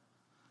you know.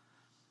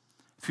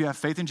 If you have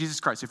faith in Jesus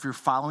Christ, if you're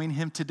following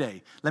him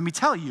today, let me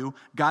tell you,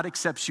 God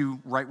accepts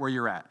you right where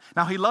you're at.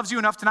 Now, he loves you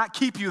enough to not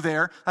keep you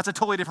there. That's a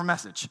totally different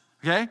message,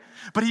 okay?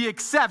 But he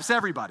accepts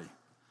everybody.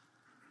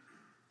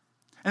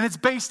 And it's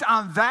based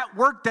on that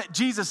work that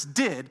Jesus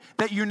did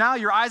that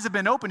your eyes have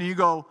been opened and you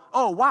go,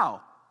 oh, wow,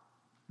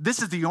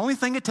 this is the only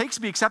thing it takes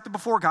to be accepted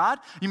before God?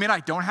 You mean I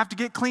don't have to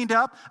get cleaned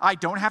up? I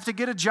don't have to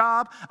get a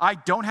job? I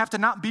don't have to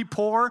not be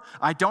poor?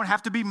 I don't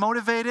have to be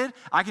motivated?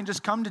 I can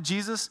just come to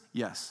Jesus?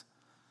 Yes.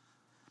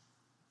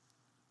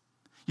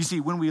 You see,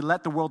 when we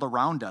let the world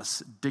around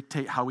us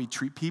dictate how we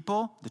treat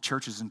people, the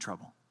church is in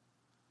trouble.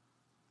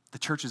 The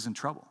church is in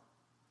trouble.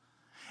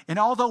 And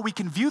although we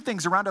can view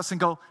things around us and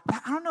go, I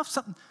don't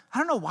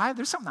know why,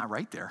 there's something not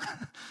right there.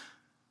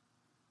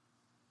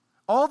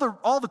 All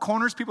the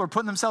corners people are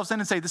putting themselves in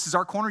and say, this is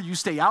our corner, you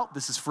stay out,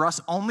 this is for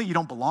us only, you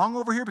don't belong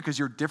over here because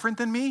you're different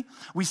than me.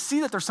 We see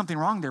that there's something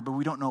wrong there, but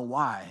we don't know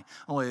why.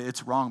 Oh,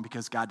 it's wrong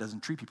because God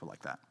doesn't treat people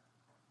like that.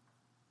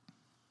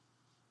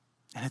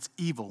 And it's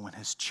evil when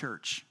his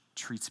church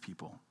treats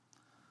people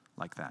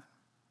like that.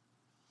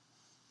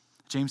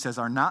 James says,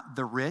 are not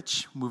the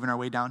rich, moving our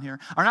way down here,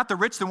 are not the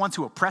rich the ones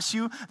who oppress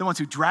you, the ones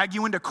who drag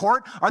you into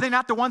court? Are they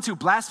not the ones who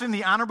blaspheme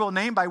the honorable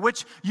name by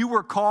which you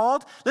were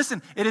called?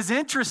 Listen, it is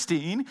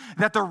interesting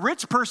that the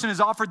rich person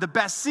is offered the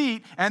best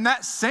seat, and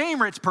that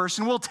same rich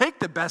person will take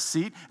the best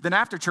seat, then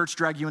after church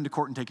drag you into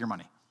court and take your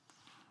money.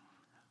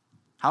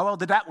 How well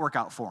did that work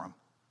out for him?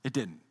 It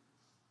didn't.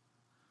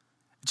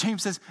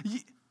 James says,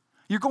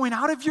 you're going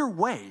out of your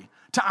way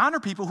to honor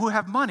people who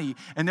have money,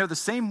 and they're the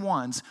same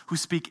ones who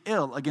speak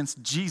ill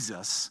against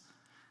Jesus,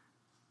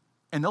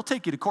 and they'll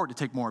take you to court to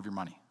take more of your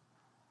money.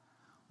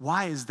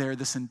 Why is there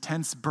this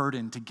intense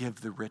burden to give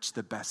the rich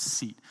the best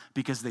seat?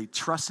 Because they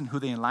trust in who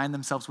they align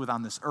themselves with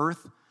on this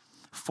earth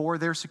for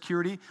their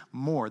security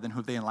more than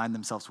who they align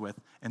themselves with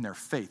in their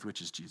faith, which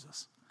is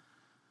Jesus.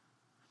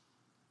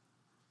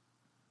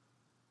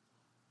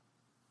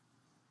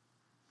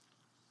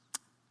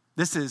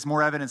 This is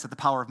more evidence that the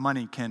power of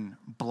money can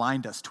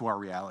blind us to our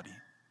reality.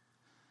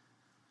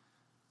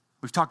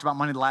 We've talked about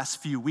money the last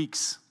few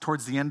weeks.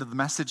 Towards the end of the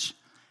message,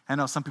 I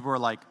know some people are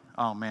like,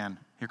 oh man,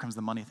 here comes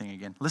the money thing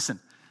again. Listen,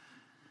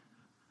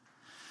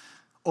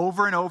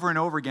 over and over and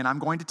over again, I'm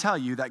going to tell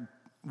you that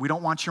we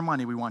don't want your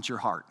money, we want your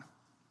heart.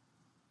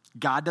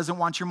 God doesn't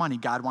want your money,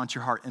 God wants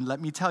your heart. And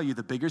let me tell you,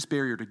 the biggest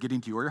barrier to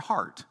getting to your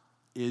heart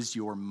is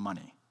your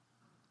money.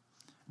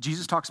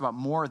 Jesus talks about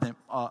more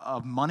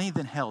of money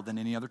than hell than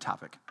any other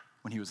topic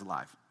when he was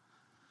alive.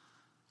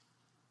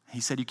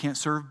 He said you can't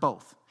serve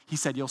both. he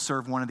said you'll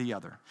serve one or the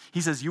other.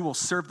 He says you will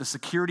serve the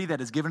security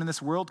that is given in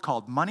this world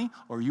called money,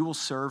 or you will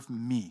serve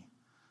me.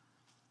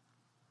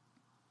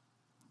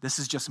 This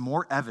is just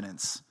more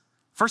evidence,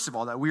 first of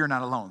all, that we are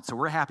not alone. So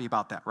we're happy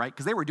about that, right?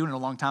 Because they were doing it a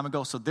long time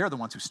ago, so they're the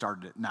ones who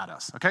started it, not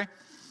us, okay?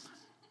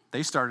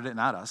 They started it,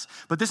 not us.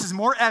 But this is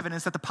more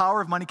evidence that the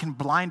power of money can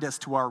blind us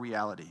to our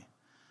reality.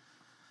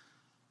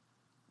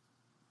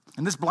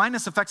 And this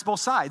blindness affects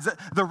both sides.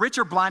 The rich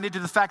are blinded to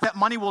the fact that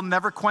money will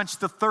never quench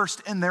the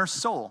thirst in their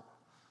soul.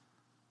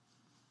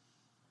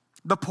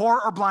 The poor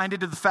are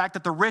blinded to the fact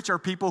that the rich are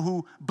people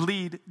who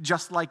bleed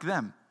just like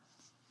them.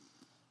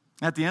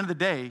 At the end of the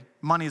day,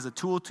 money is a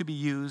tool to be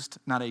used,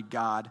 not a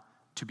God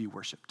to be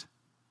worshiped.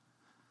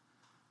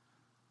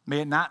 May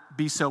it not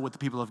be so with the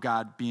people of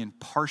God being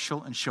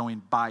partial and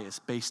showing bias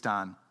based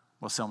on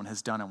what someone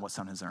has done and what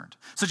someone has earned.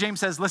 So James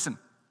says, listen,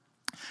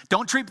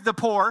 don't treat the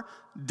poor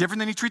different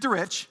than you treat the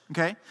rich,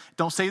 okay?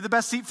 Don't save the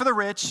best seat for the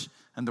rich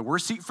and the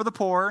worst seat for the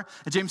poor.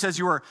 And James says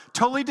you are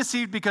totally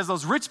deceived because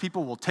those rich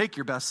people will take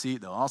your best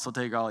seat. They'll also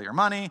take all your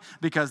money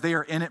because they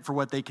are in it for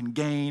what they can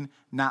gain,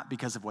 not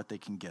because of what they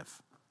can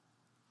give.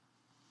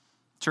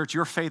 Church,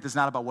 your faith is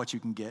not about what you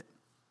can get.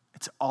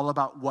 It's all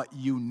about what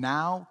you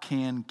now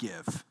can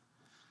give.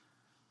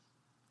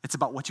 It's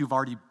about what you've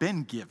already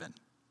been given.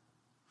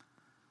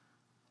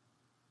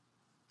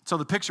 So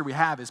the picture we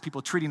have is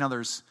people treating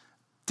others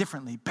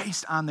differently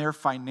based on their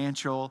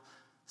financial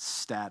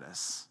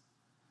status.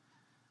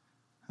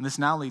 And this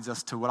now leads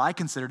us to what I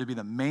consider to be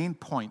the main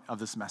point of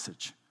this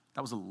message.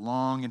 That was a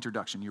long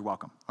introduction. You're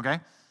welcome, okay?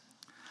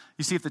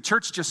 You see, if the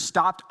church just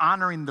stopped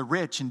honoring the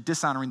rich and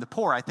dishonoring the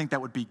poor, I think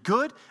that would be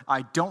good.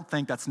 I don't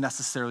think that's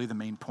necessarily the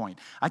main point.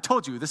 I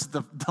told you, this is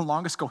the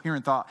longest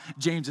coherent thought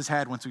James has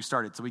had once we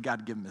started, so we got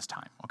to give him his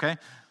time, okay?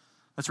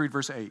 Let's read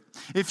verse 8.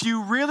 If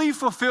you really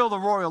fulfill the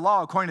royal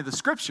law according to the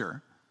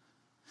scripture,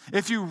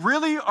 if you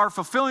really are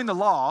fulfilling the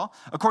law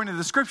according to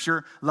the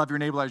scripture, love your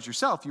neighbor as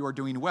yourself, you are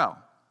doing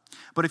well.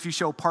 But if you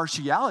show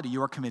partiality,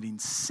 you are committing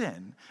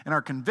sin and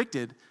are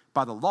convicted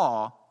by the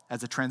law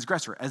as a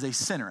transgressor, as a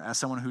sinner, as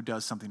someone who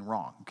does something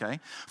wrong, okay?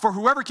 For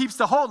whoever keeps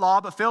the whole law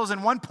but fails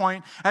in one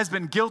point has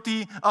been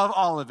guilty of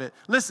all of it.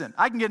 Listen,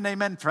 I can get an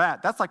amen for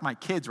that. That's like my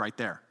kids right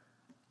there.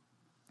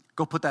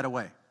 Go put that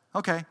away.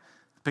 Okay,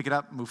 pick it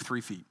up, move 3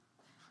 feet.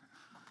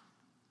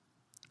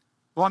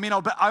 Well, I mean,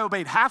 I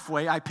obeyed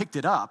halfway, I picked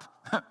it up.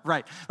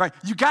 Right.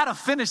 You got to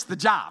finish the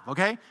job,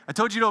 okay? I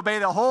told you to obey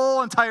the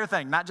whole entire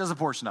thing, not just a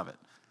portion of it.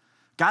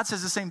 God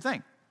says the same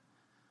thing.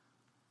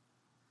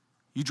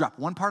 You drop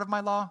one part of my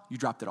law, you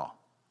dropped it all.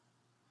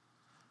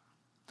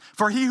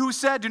 For he who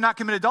said, do not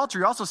commit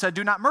adultery, also said,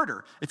 do not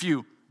murder. If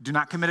you do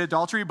not commit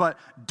adultery, but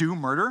do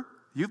murder,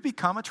 you've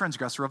become a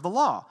transgressor of the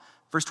law.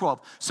 Verse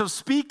 12, so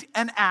speak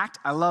and act,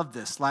 I love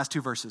this, last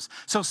 2 verses.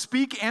 So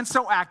speak and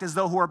so act as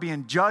though who are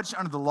being judged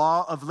under the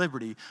law of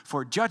liberty,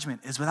 for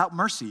judgment is without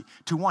mercy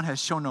to one has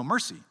shown no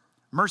mercy.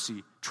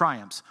 Mercy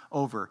triumphs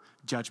over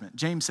judgment.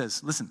 James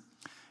says, listen,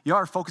 you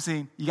got to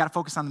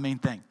focus on the main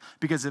thing.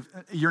 Because if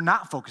you're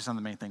not focused on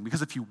the main thing,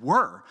 because if you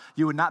were,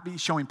 you would not be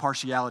showing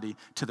partiality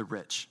to the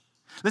rich.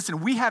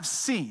 Listen, we have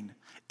seen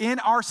in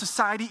our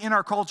society, in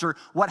our culture,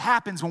 what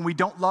happens when we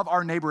don't love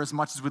our neighbor as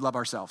much as we love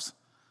ourselves.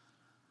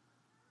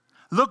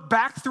 Look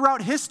back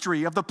throughout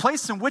history of the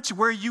place in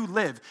where you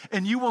live,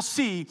 and you will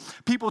see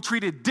people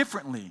treated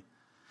differently.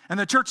 And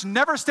the church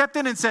never stepped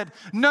in and said,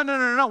 no,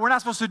 we're not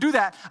supposed to do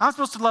that. I'm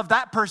supposed to love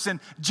that person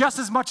just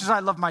as much as I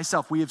love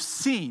myself. We have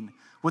seen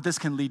what this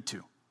can lead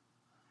to.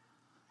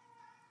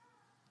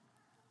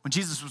 When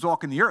Jesus was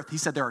walking the earth, he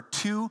said there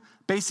are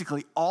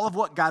basically all of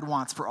what God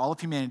wants for all of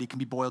humanity can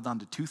be boiled down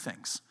to 2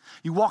 things.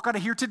 You walk out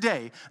of here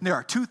today, and there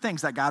are 2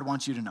 things that God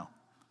wants you to know.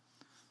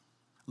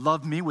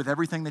 Love me with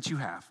everything that you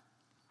have.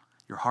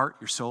 Your heart,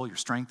 your soul, your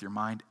strength, your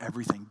mind,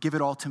 everything. Give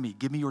it all to me.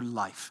 Give me your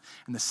life.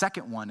 And the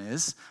second one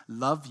is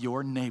love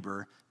your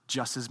neighbor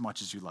just as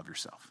much as you love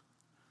yourself.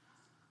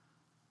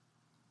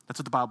 That's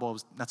what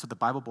the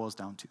Bible boils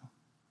down to.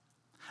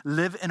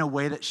 Live in a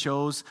way that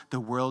shows the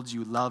world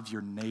you love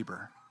your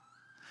neighbor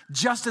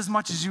just as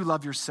much as you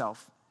love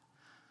yourself.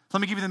 So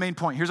let me give you the main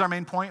point. Here's our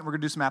main point. We're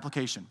going to do some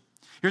application.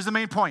 Here's the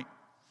main point.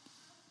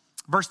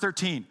 Verse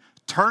 13,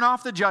 turn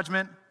off the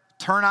judgment,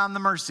 turn on the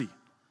mercy.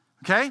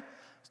 Okay?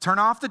 Turn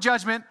off the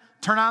judgment,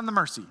 turn on the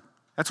mercy.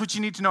 That's what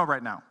you need to know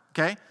right now,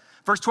 okay?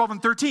 Verse 12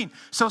 and 13.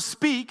 So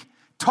speak,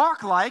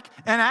 talk like,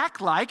 and act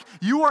like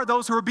you are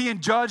those who are being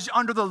judged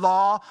under the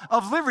law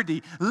of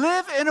liberty.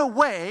 Live in a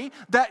way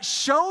that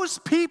shows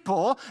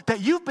people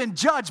that you've been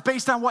judged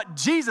based on what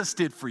Jesus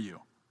did for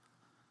you.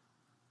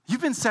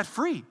 You've been set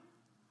free.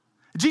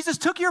 Jesus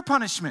took your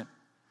punishment.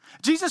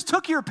 Jesus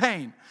took your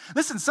pain.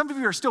 Listen, some of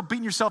you are still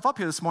beating yourself up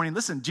here this morning.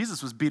 Listen,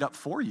 Jesus was beat up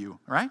for you,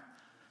 right?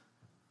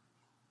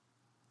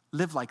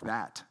 Live like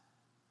that.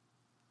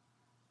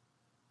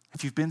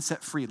 If you've been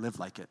set free, live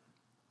like it.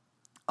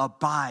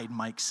 Abide,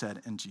 Mike said,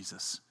 in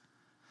Jesus.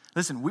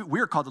 Listen, we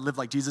are called to live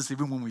like Jesus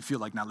even when we feel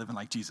like not living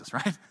like Jesus,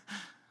 right?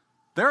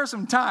 There are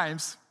some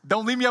times,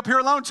 don't leave me up here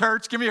alone,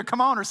 church. Give me a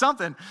come on or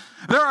something.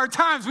 There are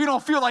times we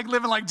don't feel like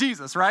living like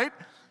Jesus, right?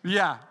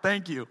 Yeah,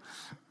 thank you.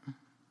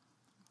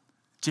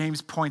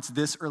 James points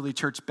this early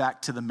church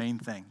back to the main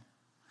thing.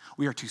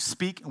 We are to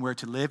speak and we are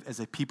to live as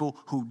a people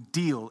who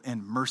deal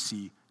in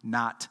mercy,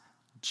 not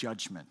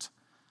judgment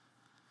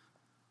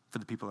for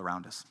the people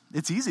around us.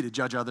 It's easy to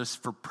judge others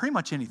for pretty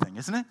much anything,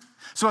 isn't it?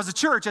 So as a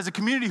church, as a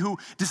community who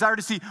desire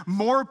to see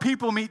more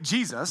people meet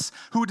Jesus,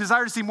 who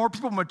desire to see more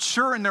people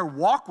mature in their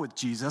walk with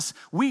Jesus,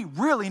 we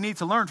really need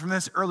to learn from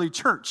this early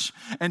church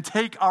and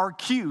take our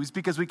cues,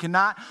 because we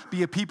cannot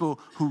be a people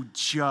who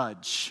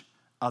judge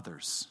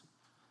others.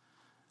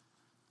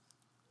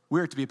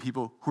 We are to be a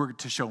people who are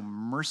to show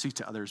mercy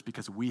to others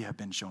because we have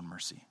been shown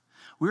mercy.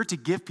 We are to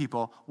give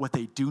people what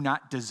they do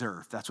not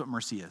deserve. That's what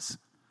mercy is.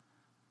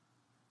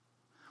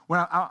 When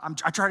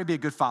I try to be a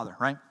good father,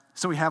 right?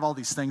 So we have all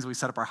these things we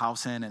set up our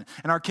house in, and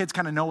our kids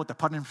kind of know what the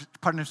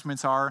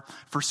punishments are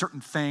for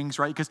certain things,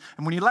 right?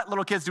 And when you let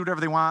little kids do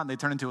whatever they want, they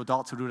turn into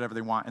adults who do whatever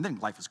they want, and then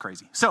life is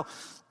crazy. So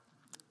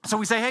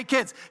we say, hey,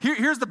 kids,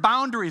 here's the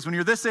boundaries when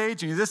you're this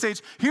age and you're this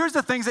age. Here's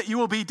the things that you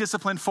will be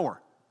disciplined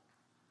for.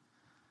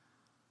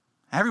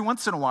 Every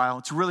once in a while,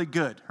 it's really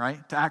good,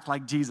 right, to act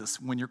like Jesus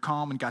when you're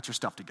calm and got your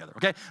stuff together,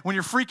 okay? When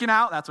you're freaking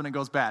out, that's when it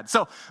goes bad.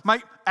 So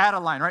my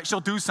Adeline, right,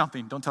 she'll do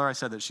something. Don't tell her I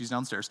said that. She's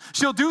downstairs.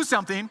 She'll do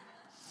something.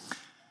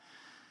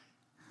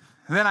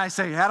 And then I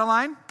say,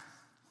 Adeline,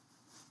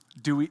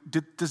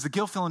 does the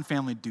Gilfillan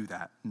family do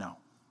that? No.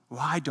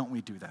 Why don't we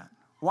do that?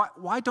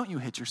 Why don't you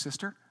hit your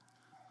sister?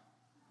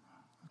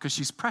 Because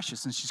she's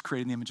precious and she's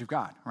created in the image of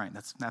God, right?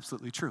 That's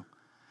absolutely true.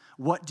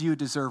 What do you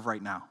deserve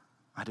right now?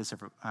 I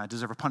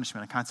deserve a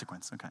punishment, a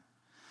consequence. Okay.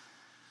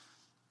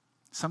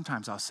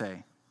 Sometimes I'll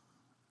say,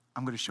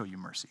 I'm going to show you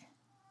mercy.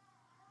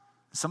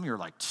 Some of you are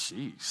like,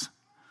 geez,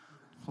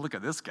 look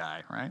at this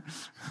guy, right?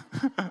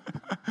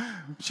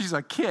 She's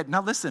a kid.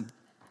 Now listen,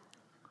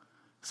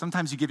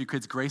 sometimes you give your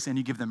kids grace and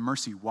you give them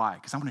mercy. Why?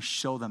 Because I want to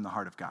show them the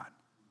heart of God.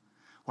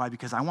 Why?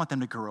 Because I want them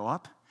to grow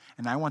up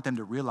and I want them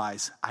to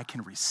realize I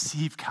can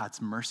receive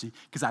God's mercy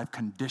because I've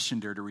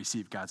conditioned her to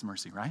receive God's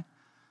mercy, right?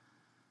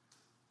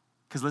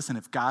 Because listen,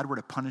 if God were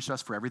to punish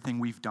us for everything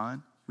we've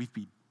done, we'd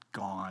be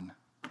gone.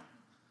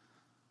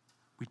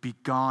 We'd be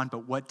gone,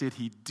 but what did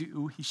he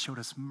do? He showed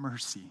us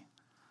mercy.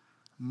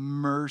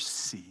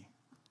 Mercy.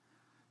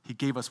 He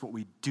gave us what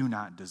we do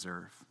not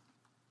deserve.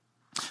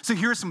 So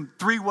here are some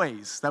 3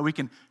 ways that we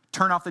can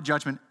turn off the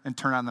judgment and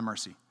turn on the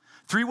mercy.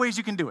 3 ways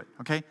you can do it,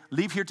 okay?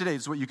 Leave here today,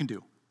 this is what you can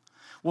do.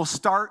 We'll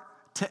start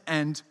to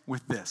end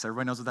with this.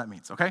 Everybody knows what that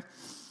means, okay?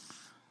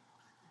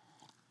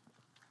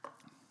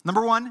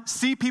 Number 1,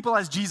 see people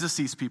as Jesus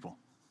sees people.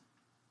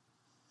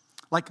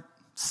 Like,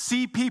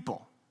 see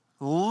people,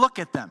 look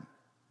at them,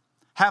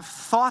 have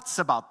thoughts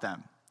about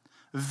them,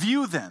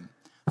 view them,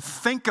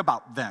 think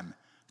about them,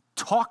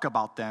 talk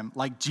about them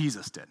like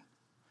Jesus did.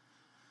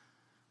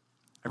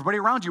 Everybody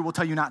around you will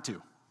tell you not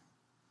to.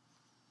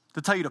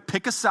 They'll tell you to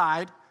pick a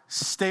side,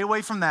 stay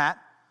away from that.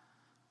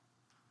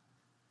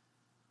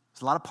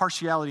 There's a lot of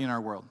partiality in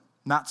our world,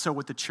 not so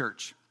with the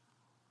church.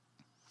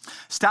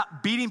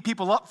 Stop beating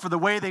people up for the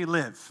way they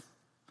live.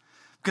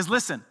 Because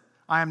listen,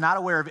 I am not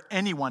aware of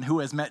anyone who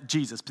has met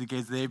Jesus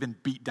because they've been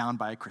beat down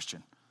by a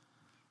Christian.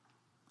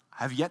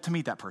 I have yet to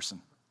meet that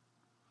person.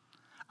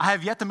 I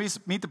have yet to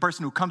meet the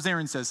person who comes there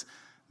and says,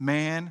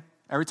 man,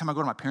 every time I go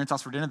to my parents'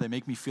 house for dinner, they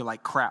make me feel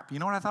like crap. You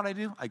know what I thought I'd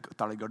do? I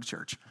thought I'd go to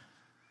church.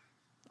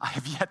 I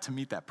have yet to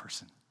meet that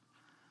person.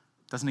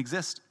 Doesn't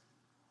exist.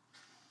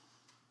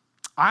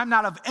 I'm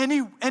not of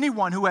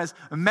anyone who has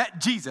met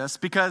Jesus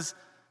because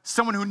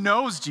someone who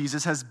knows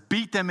Jesus has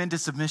beat them into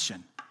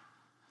submission.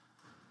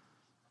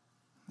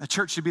 The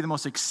church should be the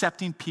most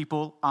accepting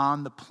people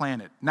on the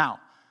planet. Now,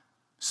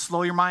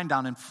 slow your mind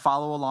down and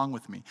follow along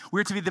with me.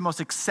 We're to be the most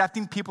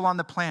accepting people on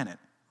the planet.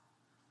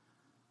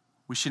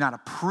 We should not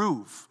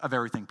approve of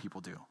everything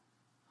people do.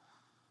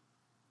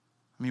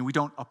 I mean, we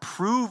don't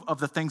approve of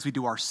the things we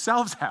do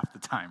ourselves half the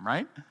time,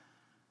 right?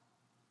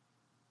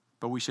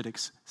 But we should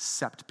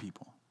accept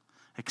people.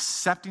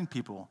 Accepting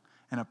people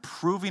and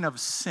approving of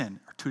sin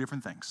are 2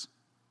 different things.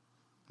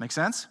 Make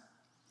sense?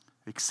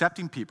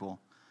 Accepting people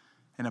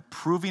and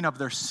approving of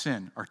their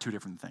sin are 2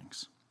 different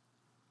things.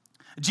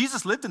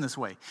 Jesus lived in this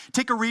way.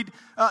 Take a read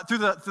through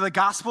the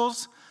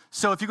Gospels.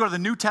 So if you go to the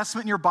New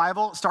Testament in your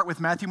Bible, start with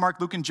Matthew, Mark,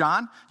 Luke, and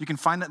John. You can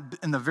find that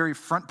in the very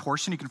front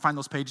portion. You can find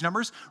those page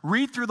numbers.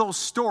 Read through those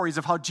stories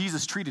of how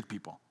Jesus treated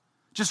people.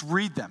 Just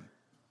read them.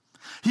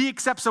 He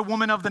accepts a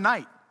woman of the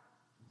night,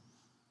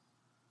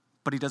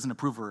 but he doesn't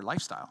approve of her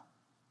lifestyle.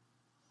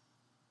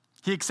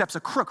 He accepts a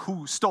crook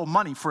who stole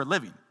money for a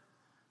living,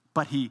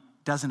 but he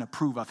doesn't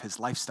approve of his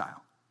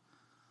lifestyle.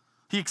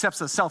 He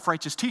accepts a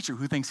self-righteous teacher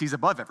who thinks he's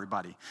above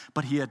everybody,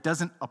 but he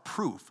doesn't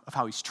approve of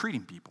how he's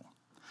treating people.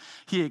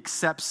 He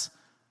accepts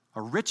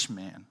a rich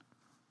man,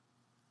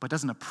 but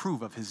doesn't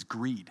approve of his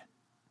greed.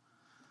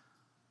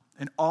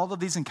 In all of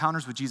these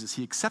encounters with Jesus,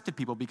 he accepted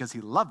people because he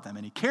loved them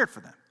and he cared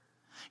for them.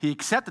 He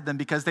accepted them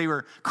because they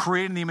were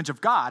created in the image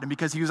of God and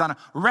because he was on a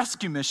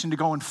rescue mission to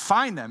go and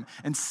find them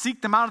and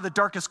seek them out of the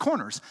darkest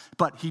corners.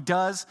 But he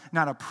does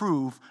not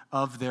approve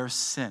of their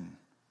sin.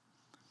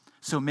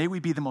 So may we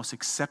be the most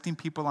accepting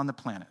people on the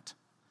planet,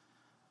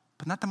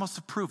 but not the most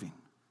approving.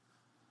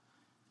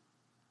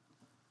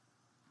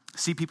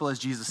 See people as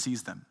Jesus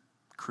sees them,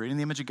 created in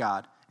the image of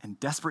God, in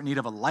desperate need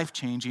of a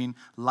life-changing,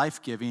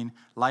 life-giving,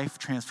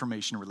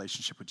 life-transformation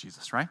relationship with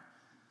Jesus, right?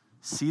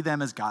 See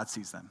them as God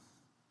sees them.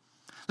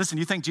 Listen,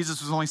 you think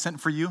Jesus was only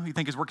sent for you? You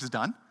think his work is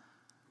done?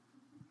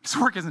 His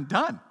work isn't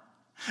done.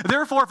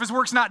 Therefore, if his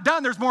work's not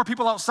done, there's more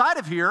people outside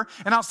of here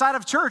and outside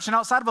of church and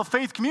outside of a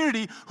faith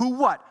community who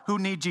what? Who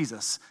need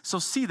Jesus. So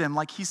see them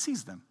like he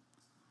sees them.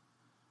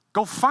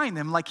 Go find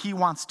them like he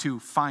wants to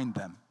find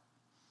them.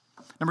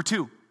 Number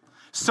 2,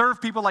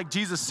 serve people like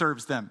Jesus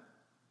serves them.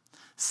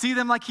 See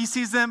them like he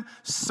sees them,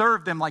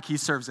 serve them like he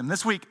serves them.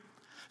 This week,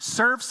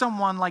 serve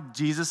someone like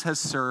Jesus has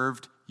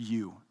served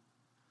you.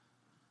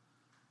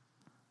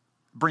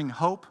 Bring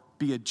hope,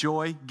 be a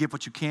joy, give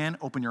what you can,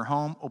 open your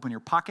home, open your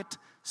pocket,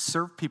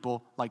 serve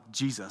people like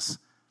Jesus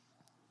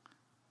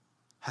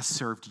has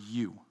served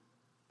you.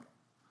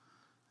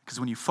 Because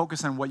when you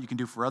focus on what you can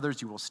do for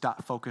others, you will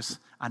stop focus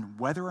on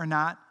whether or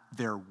not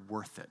they're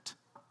worth it.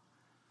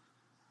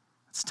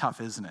 It's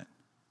tough, isn't it?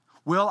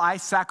 Will I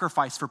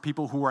sacrifice for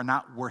people who are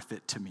not worth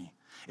it to me?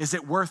 Is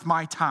it worth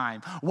my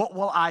time? What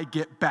will I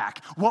get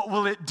back? What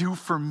will it do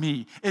for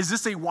me? Is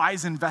this a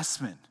wise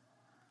investment?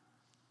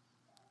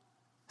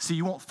 See,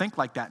 you won't think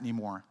like that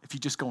anymore if you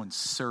just go and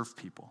serve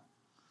people,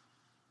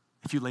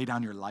 if you lay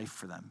down your life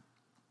for them.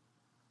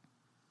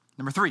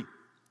 Number 3,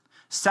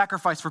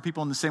 sacrifice for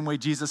people in the same way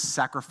Jesus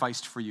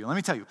sacrificed for you. Let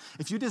me tell you,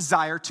 if you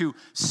desire to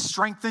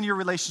strengthen your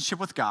relationship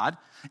with God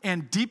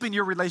and deepen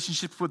your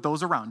relationships with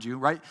those around you,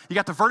 right? You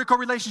got the vertical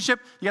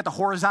relationship, you got the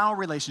horizontal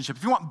relationship.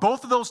 If you want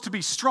both of those to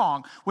be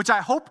strong, which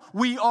I hope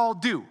we all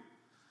do,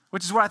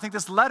 which is what I think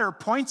this letter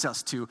points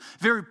us to,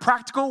 very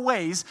practical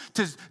ways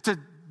to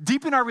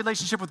deepen our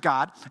relationship with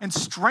God and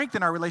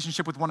strengthen our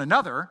relationship with one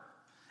another.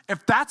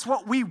 If that's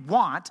what we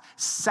want,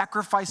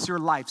 sacrifice your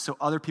life so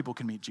other people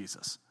can meet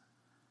Jesus.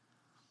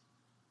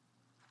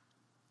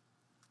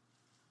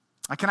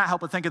 I cannot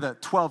help but think of the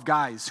 12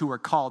 guys who were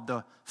called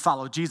to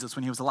follow Jesus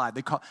when he was alive.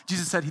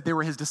 Jesus said they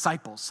were his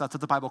disciples. That's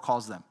what the Bible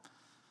calls them.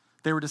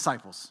 They were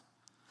disciples.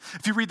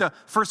 If you read the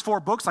first 4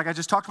 books, like I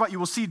just talked about, you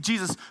will see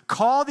Jesus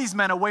call these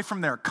men away from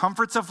their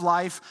comforts of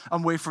life,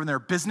 away from their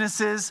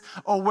businesses,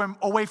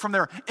 away from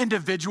their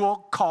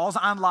individual calls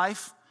on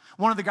life.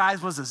 One of the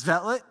guys was a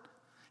zealot.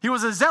 He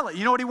was a zealot.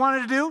 You know what he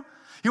wanted to do?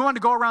 He wanted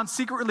to go around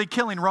secretly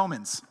killing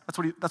Romans. That's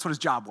what his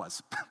job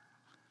was.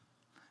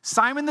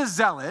 Simon the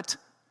Zealot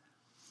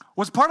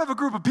was part of a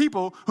group of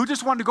people who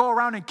just wanted to go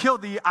around and kill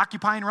the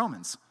occupying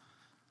Romans.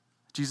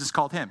 Jesus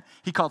called him.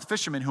 He called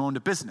fishermen who owned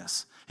a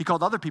business. He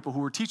called other people who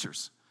were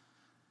teachers.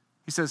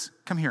 He says,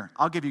 come here,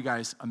 I'll give you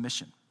guys a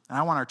mission. And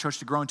I want our church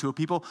to grow into a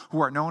people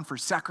who are known for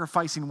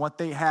sacrificing what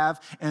they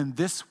have in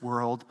this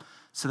world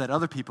so that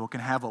other people can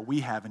have what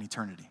we have in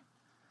eternity.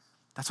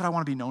 That's what I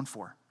want to be known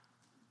for.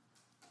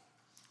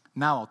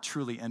 Now I'll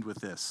truly end with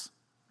this.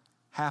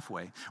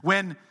 Halfway.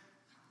 When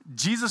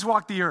Jesus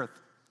walked the earth,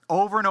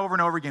 over and over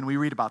and over again, we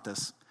read about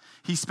this.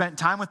 He spent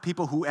time with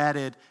people who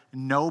added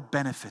no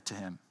benefit to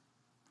him.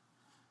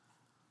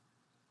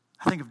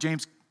 I think if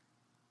James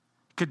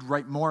could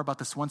write more about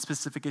this one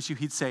specific issue,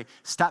 he'd say,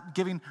 stop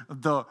giving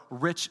the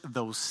rich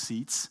those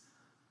seats.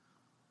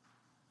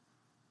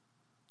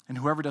 And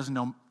whoever doesn't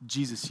know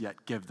Jesus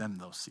yet, give them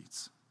those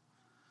seats.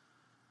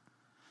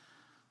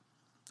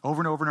 Over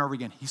and over and over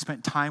again, he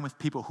spent time with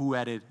people who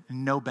added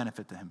no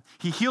benefit to him.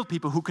 He healed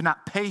people who could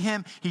not pay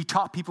him. He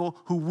taught people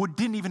who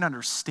didn't even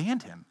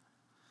understand him.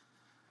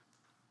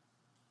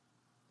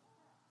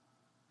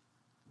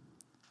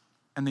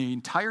 And the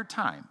entire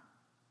time,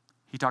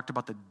 he talked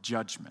about the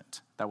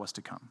judgment that was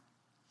to come.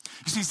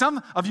 You see,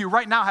 some of you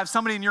right now have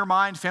somebody in your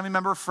mind, family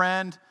member,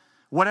 friend,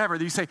 whatever,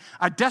 that you say,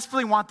 I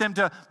desperately want them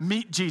to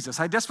meet Jesus.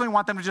 I desperately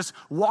want them to just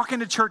walk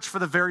into church for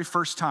the very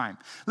first time.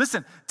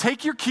 Listen,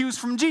 take your cues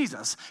from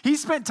Jesus. He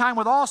spent time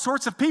with all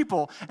sorts of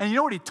people, and you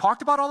know what he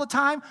talked about all the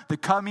time? The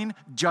coming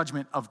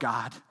judgment of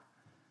God.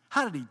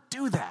 How did he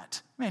do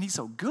that? Man, he's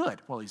so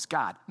good. Well, he's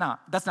God. No,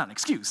 that's not an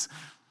excuse.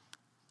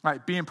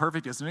 Right? Being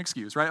perfect isn't an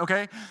excuse, right?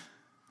 Okay?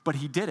 But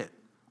he did it.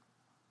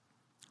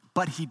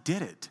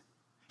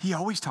 He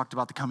always talked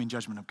about the coming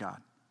judgment of God.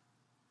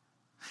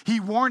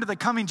 He warned of the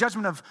coming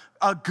judgment of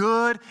a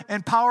good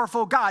and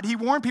powerful God. He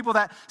warned people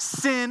that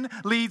sin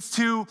leads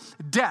to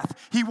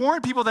death. He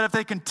warned people that if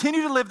they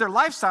continue to live their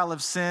lifestyle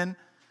of sin,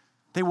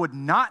 they would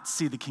not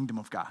see the kingdom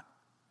of God.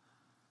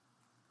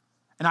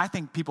 And I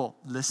think people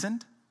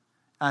listened,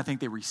 and I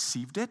think they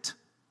received it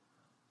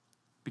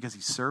because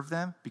he served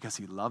them, because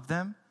he loved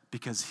them,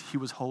 because he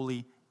was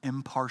wholly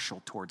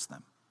impartial towards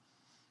them.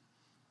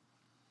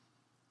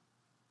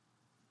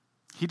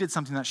 He did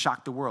something that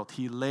shocked the world.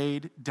 He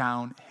laid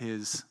down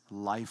his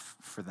life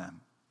for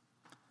them.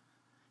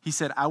 He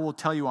said, I will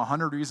tell you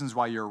 100 reasons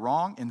why you're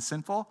wrong and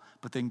sinful,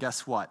 but then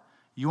guess what?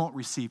 You won't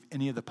receive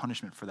any of the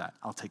punishment for that.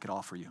 I'll take it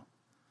all for you.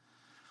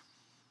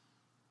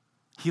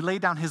 He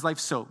laid down his life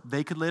so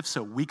they could live,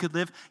 so we could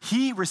live.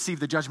 He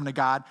received the judgment of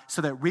God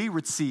so that we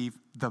receive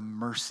the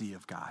mercy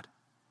of God.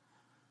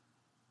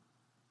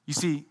 You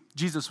see,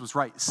 Jesus was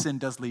right. Sin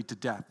does lead to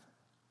death.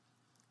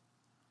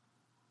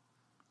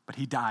 But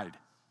he died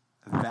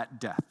that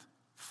death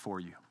for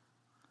you.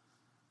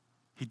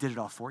 He did it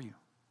all for you.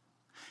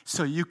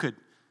 So you could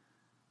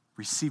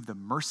receive the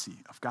mercy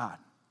of God.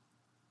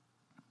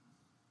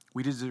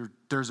 We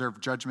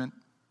deserve judgment.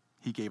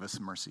 He gave us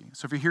mercy.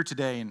 So if you're here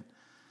today and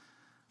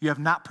you have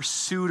not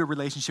pursued a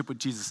relationship with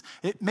Jesus,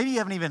 maybe you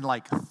haven't even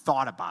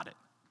thought about it.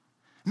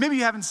 Maybe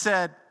you haven't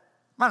said,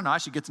 I don't know, I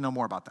should get to know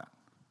more about that.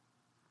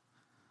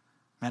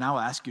 Man, I will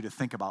ask you to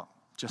think about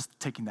just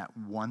taking that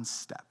one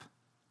step.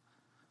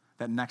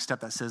 That next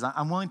step that says,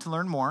 I'm willing to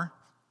learn more.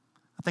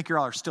 I think you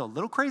all are still a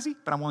little crazy,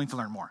 but I'm willing to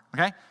learn more,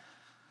 okay?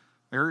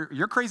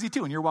 You're crazy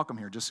too, and you're welcome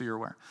here, just so you're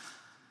aware.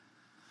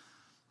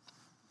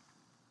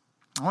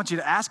 I want you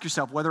to ask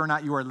yourself whether or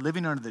not you are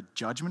living under the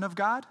judgment of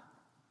God.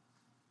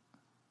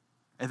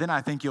 And then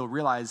I think you'll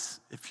realize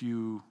if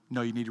you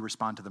know you need to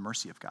respond to the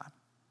mercy of God.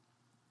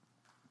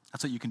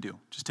 That's what you can do.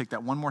 Just take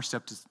that one more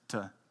step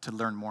to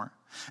learn more.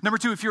 Number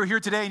 2, if you're here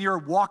today and you're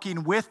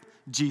walking with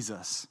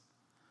Jesus,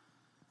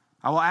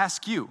 I will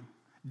ask you,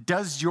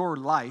 does your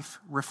life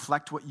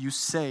reflect what you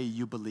say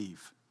you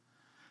believe?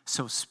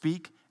 So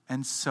speak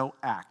and so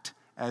act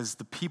as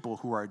the people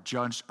who are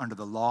judged under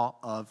the law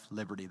of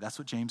liberty. That's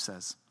what James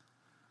says.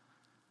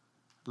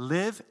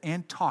 Live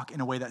and talk in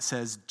a way that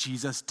says,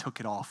 Jesus took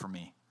it all for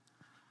me.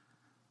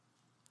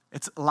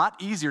 It's a lot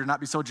easier to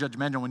not be so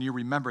judgmental when you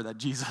remember that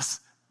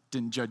Jesus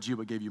didn't judge you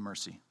but gave you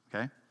mercy,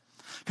 okay?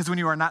 Because when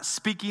you are not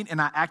speaking and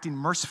not acting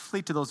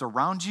mercifully to those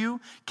around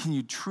you, can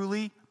you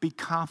truly be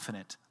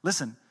confident?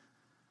 Listen.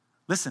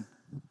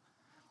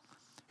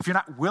 If you're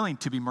not willing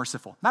to be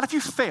merciful, not if you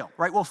fail,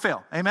 right? We'll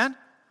fail, amen?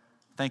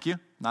 Thank you,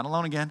 not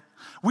alone again.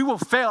 We will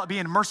fail at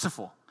being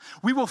merciful.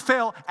 We will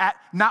fail at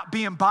not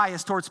being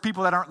biased towards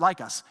people that aren't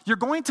like us. You're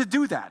going to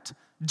do that.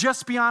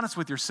 Just be honest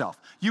with yourself.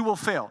 You will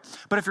fail.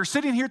 But if you're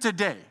sitting here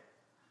today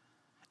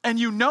and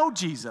you know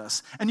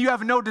Jesus and you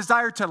have no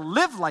desire to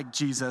live like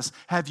Jesus,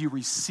 have you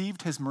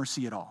received his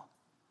mercy at all?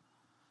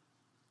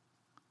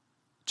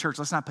 Church,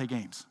 let's not play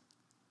games.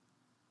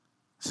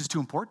 This is too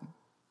important.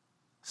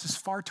 This is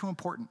far too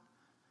important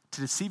to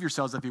deceive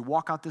yourselves if you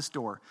walk out this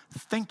door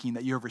thinking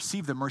that you have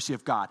received the mercy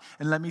of God.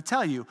 And let me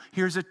tell you,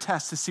 here's a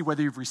test to see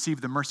whether you've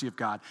received the mercy of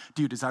God.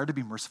 Do you desire to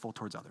be merciful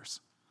towards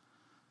others?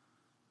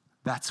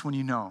 That's when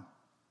you know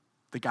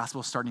the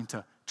gospel is starting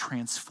to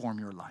transform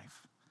your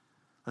life.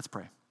 Let's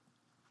pray.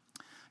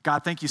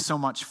 God, thank you so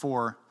much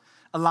for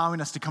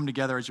allowing us to come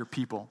together as your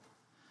people.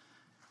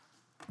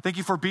 Thank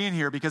you for being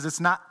here, because it's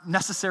not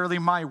necessarily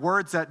my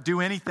words that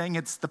do anything.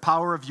 It's the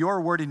power of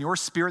your word and your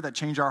spirit that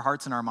change our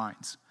hearts and our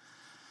minds.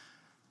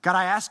 God,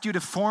 I ask you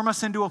to form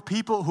us into a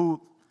people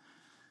who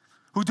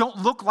don't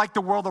look like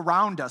the world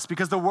around us,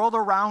 because the world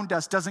around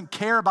us doesn't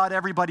care about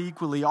everybody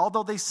equally,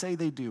 although they say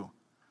they do.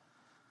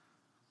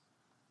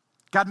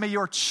 God, may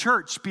your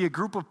church be a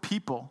group of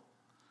people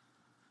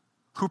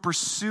who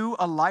pursue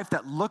a life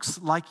that looks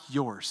like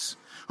yours,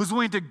 who's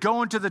willing to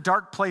go into the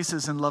dark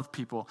places and love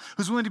people,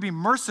 who's willing to be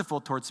merciful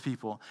towards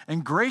people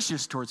and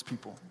gracious towards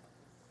people.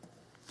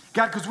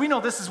 God, because we know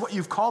this is what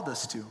you've called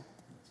us to.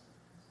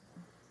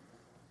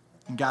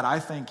 And God, I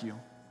thank you.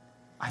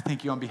 I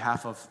thank you on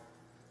behalf of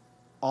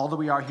all that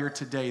we are here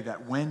today,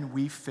 that when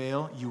we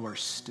fail, you are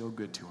still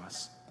good to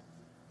us.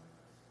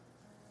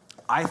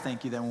 I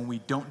thank you that when we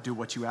don't do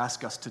what you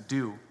ask us to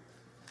do,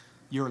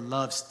 your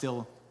love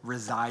still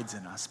resides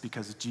in us,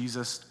 because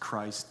Jesus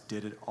Christ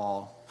did it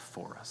all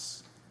for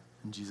us.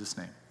 In Jesus'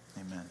 name,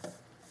 amen.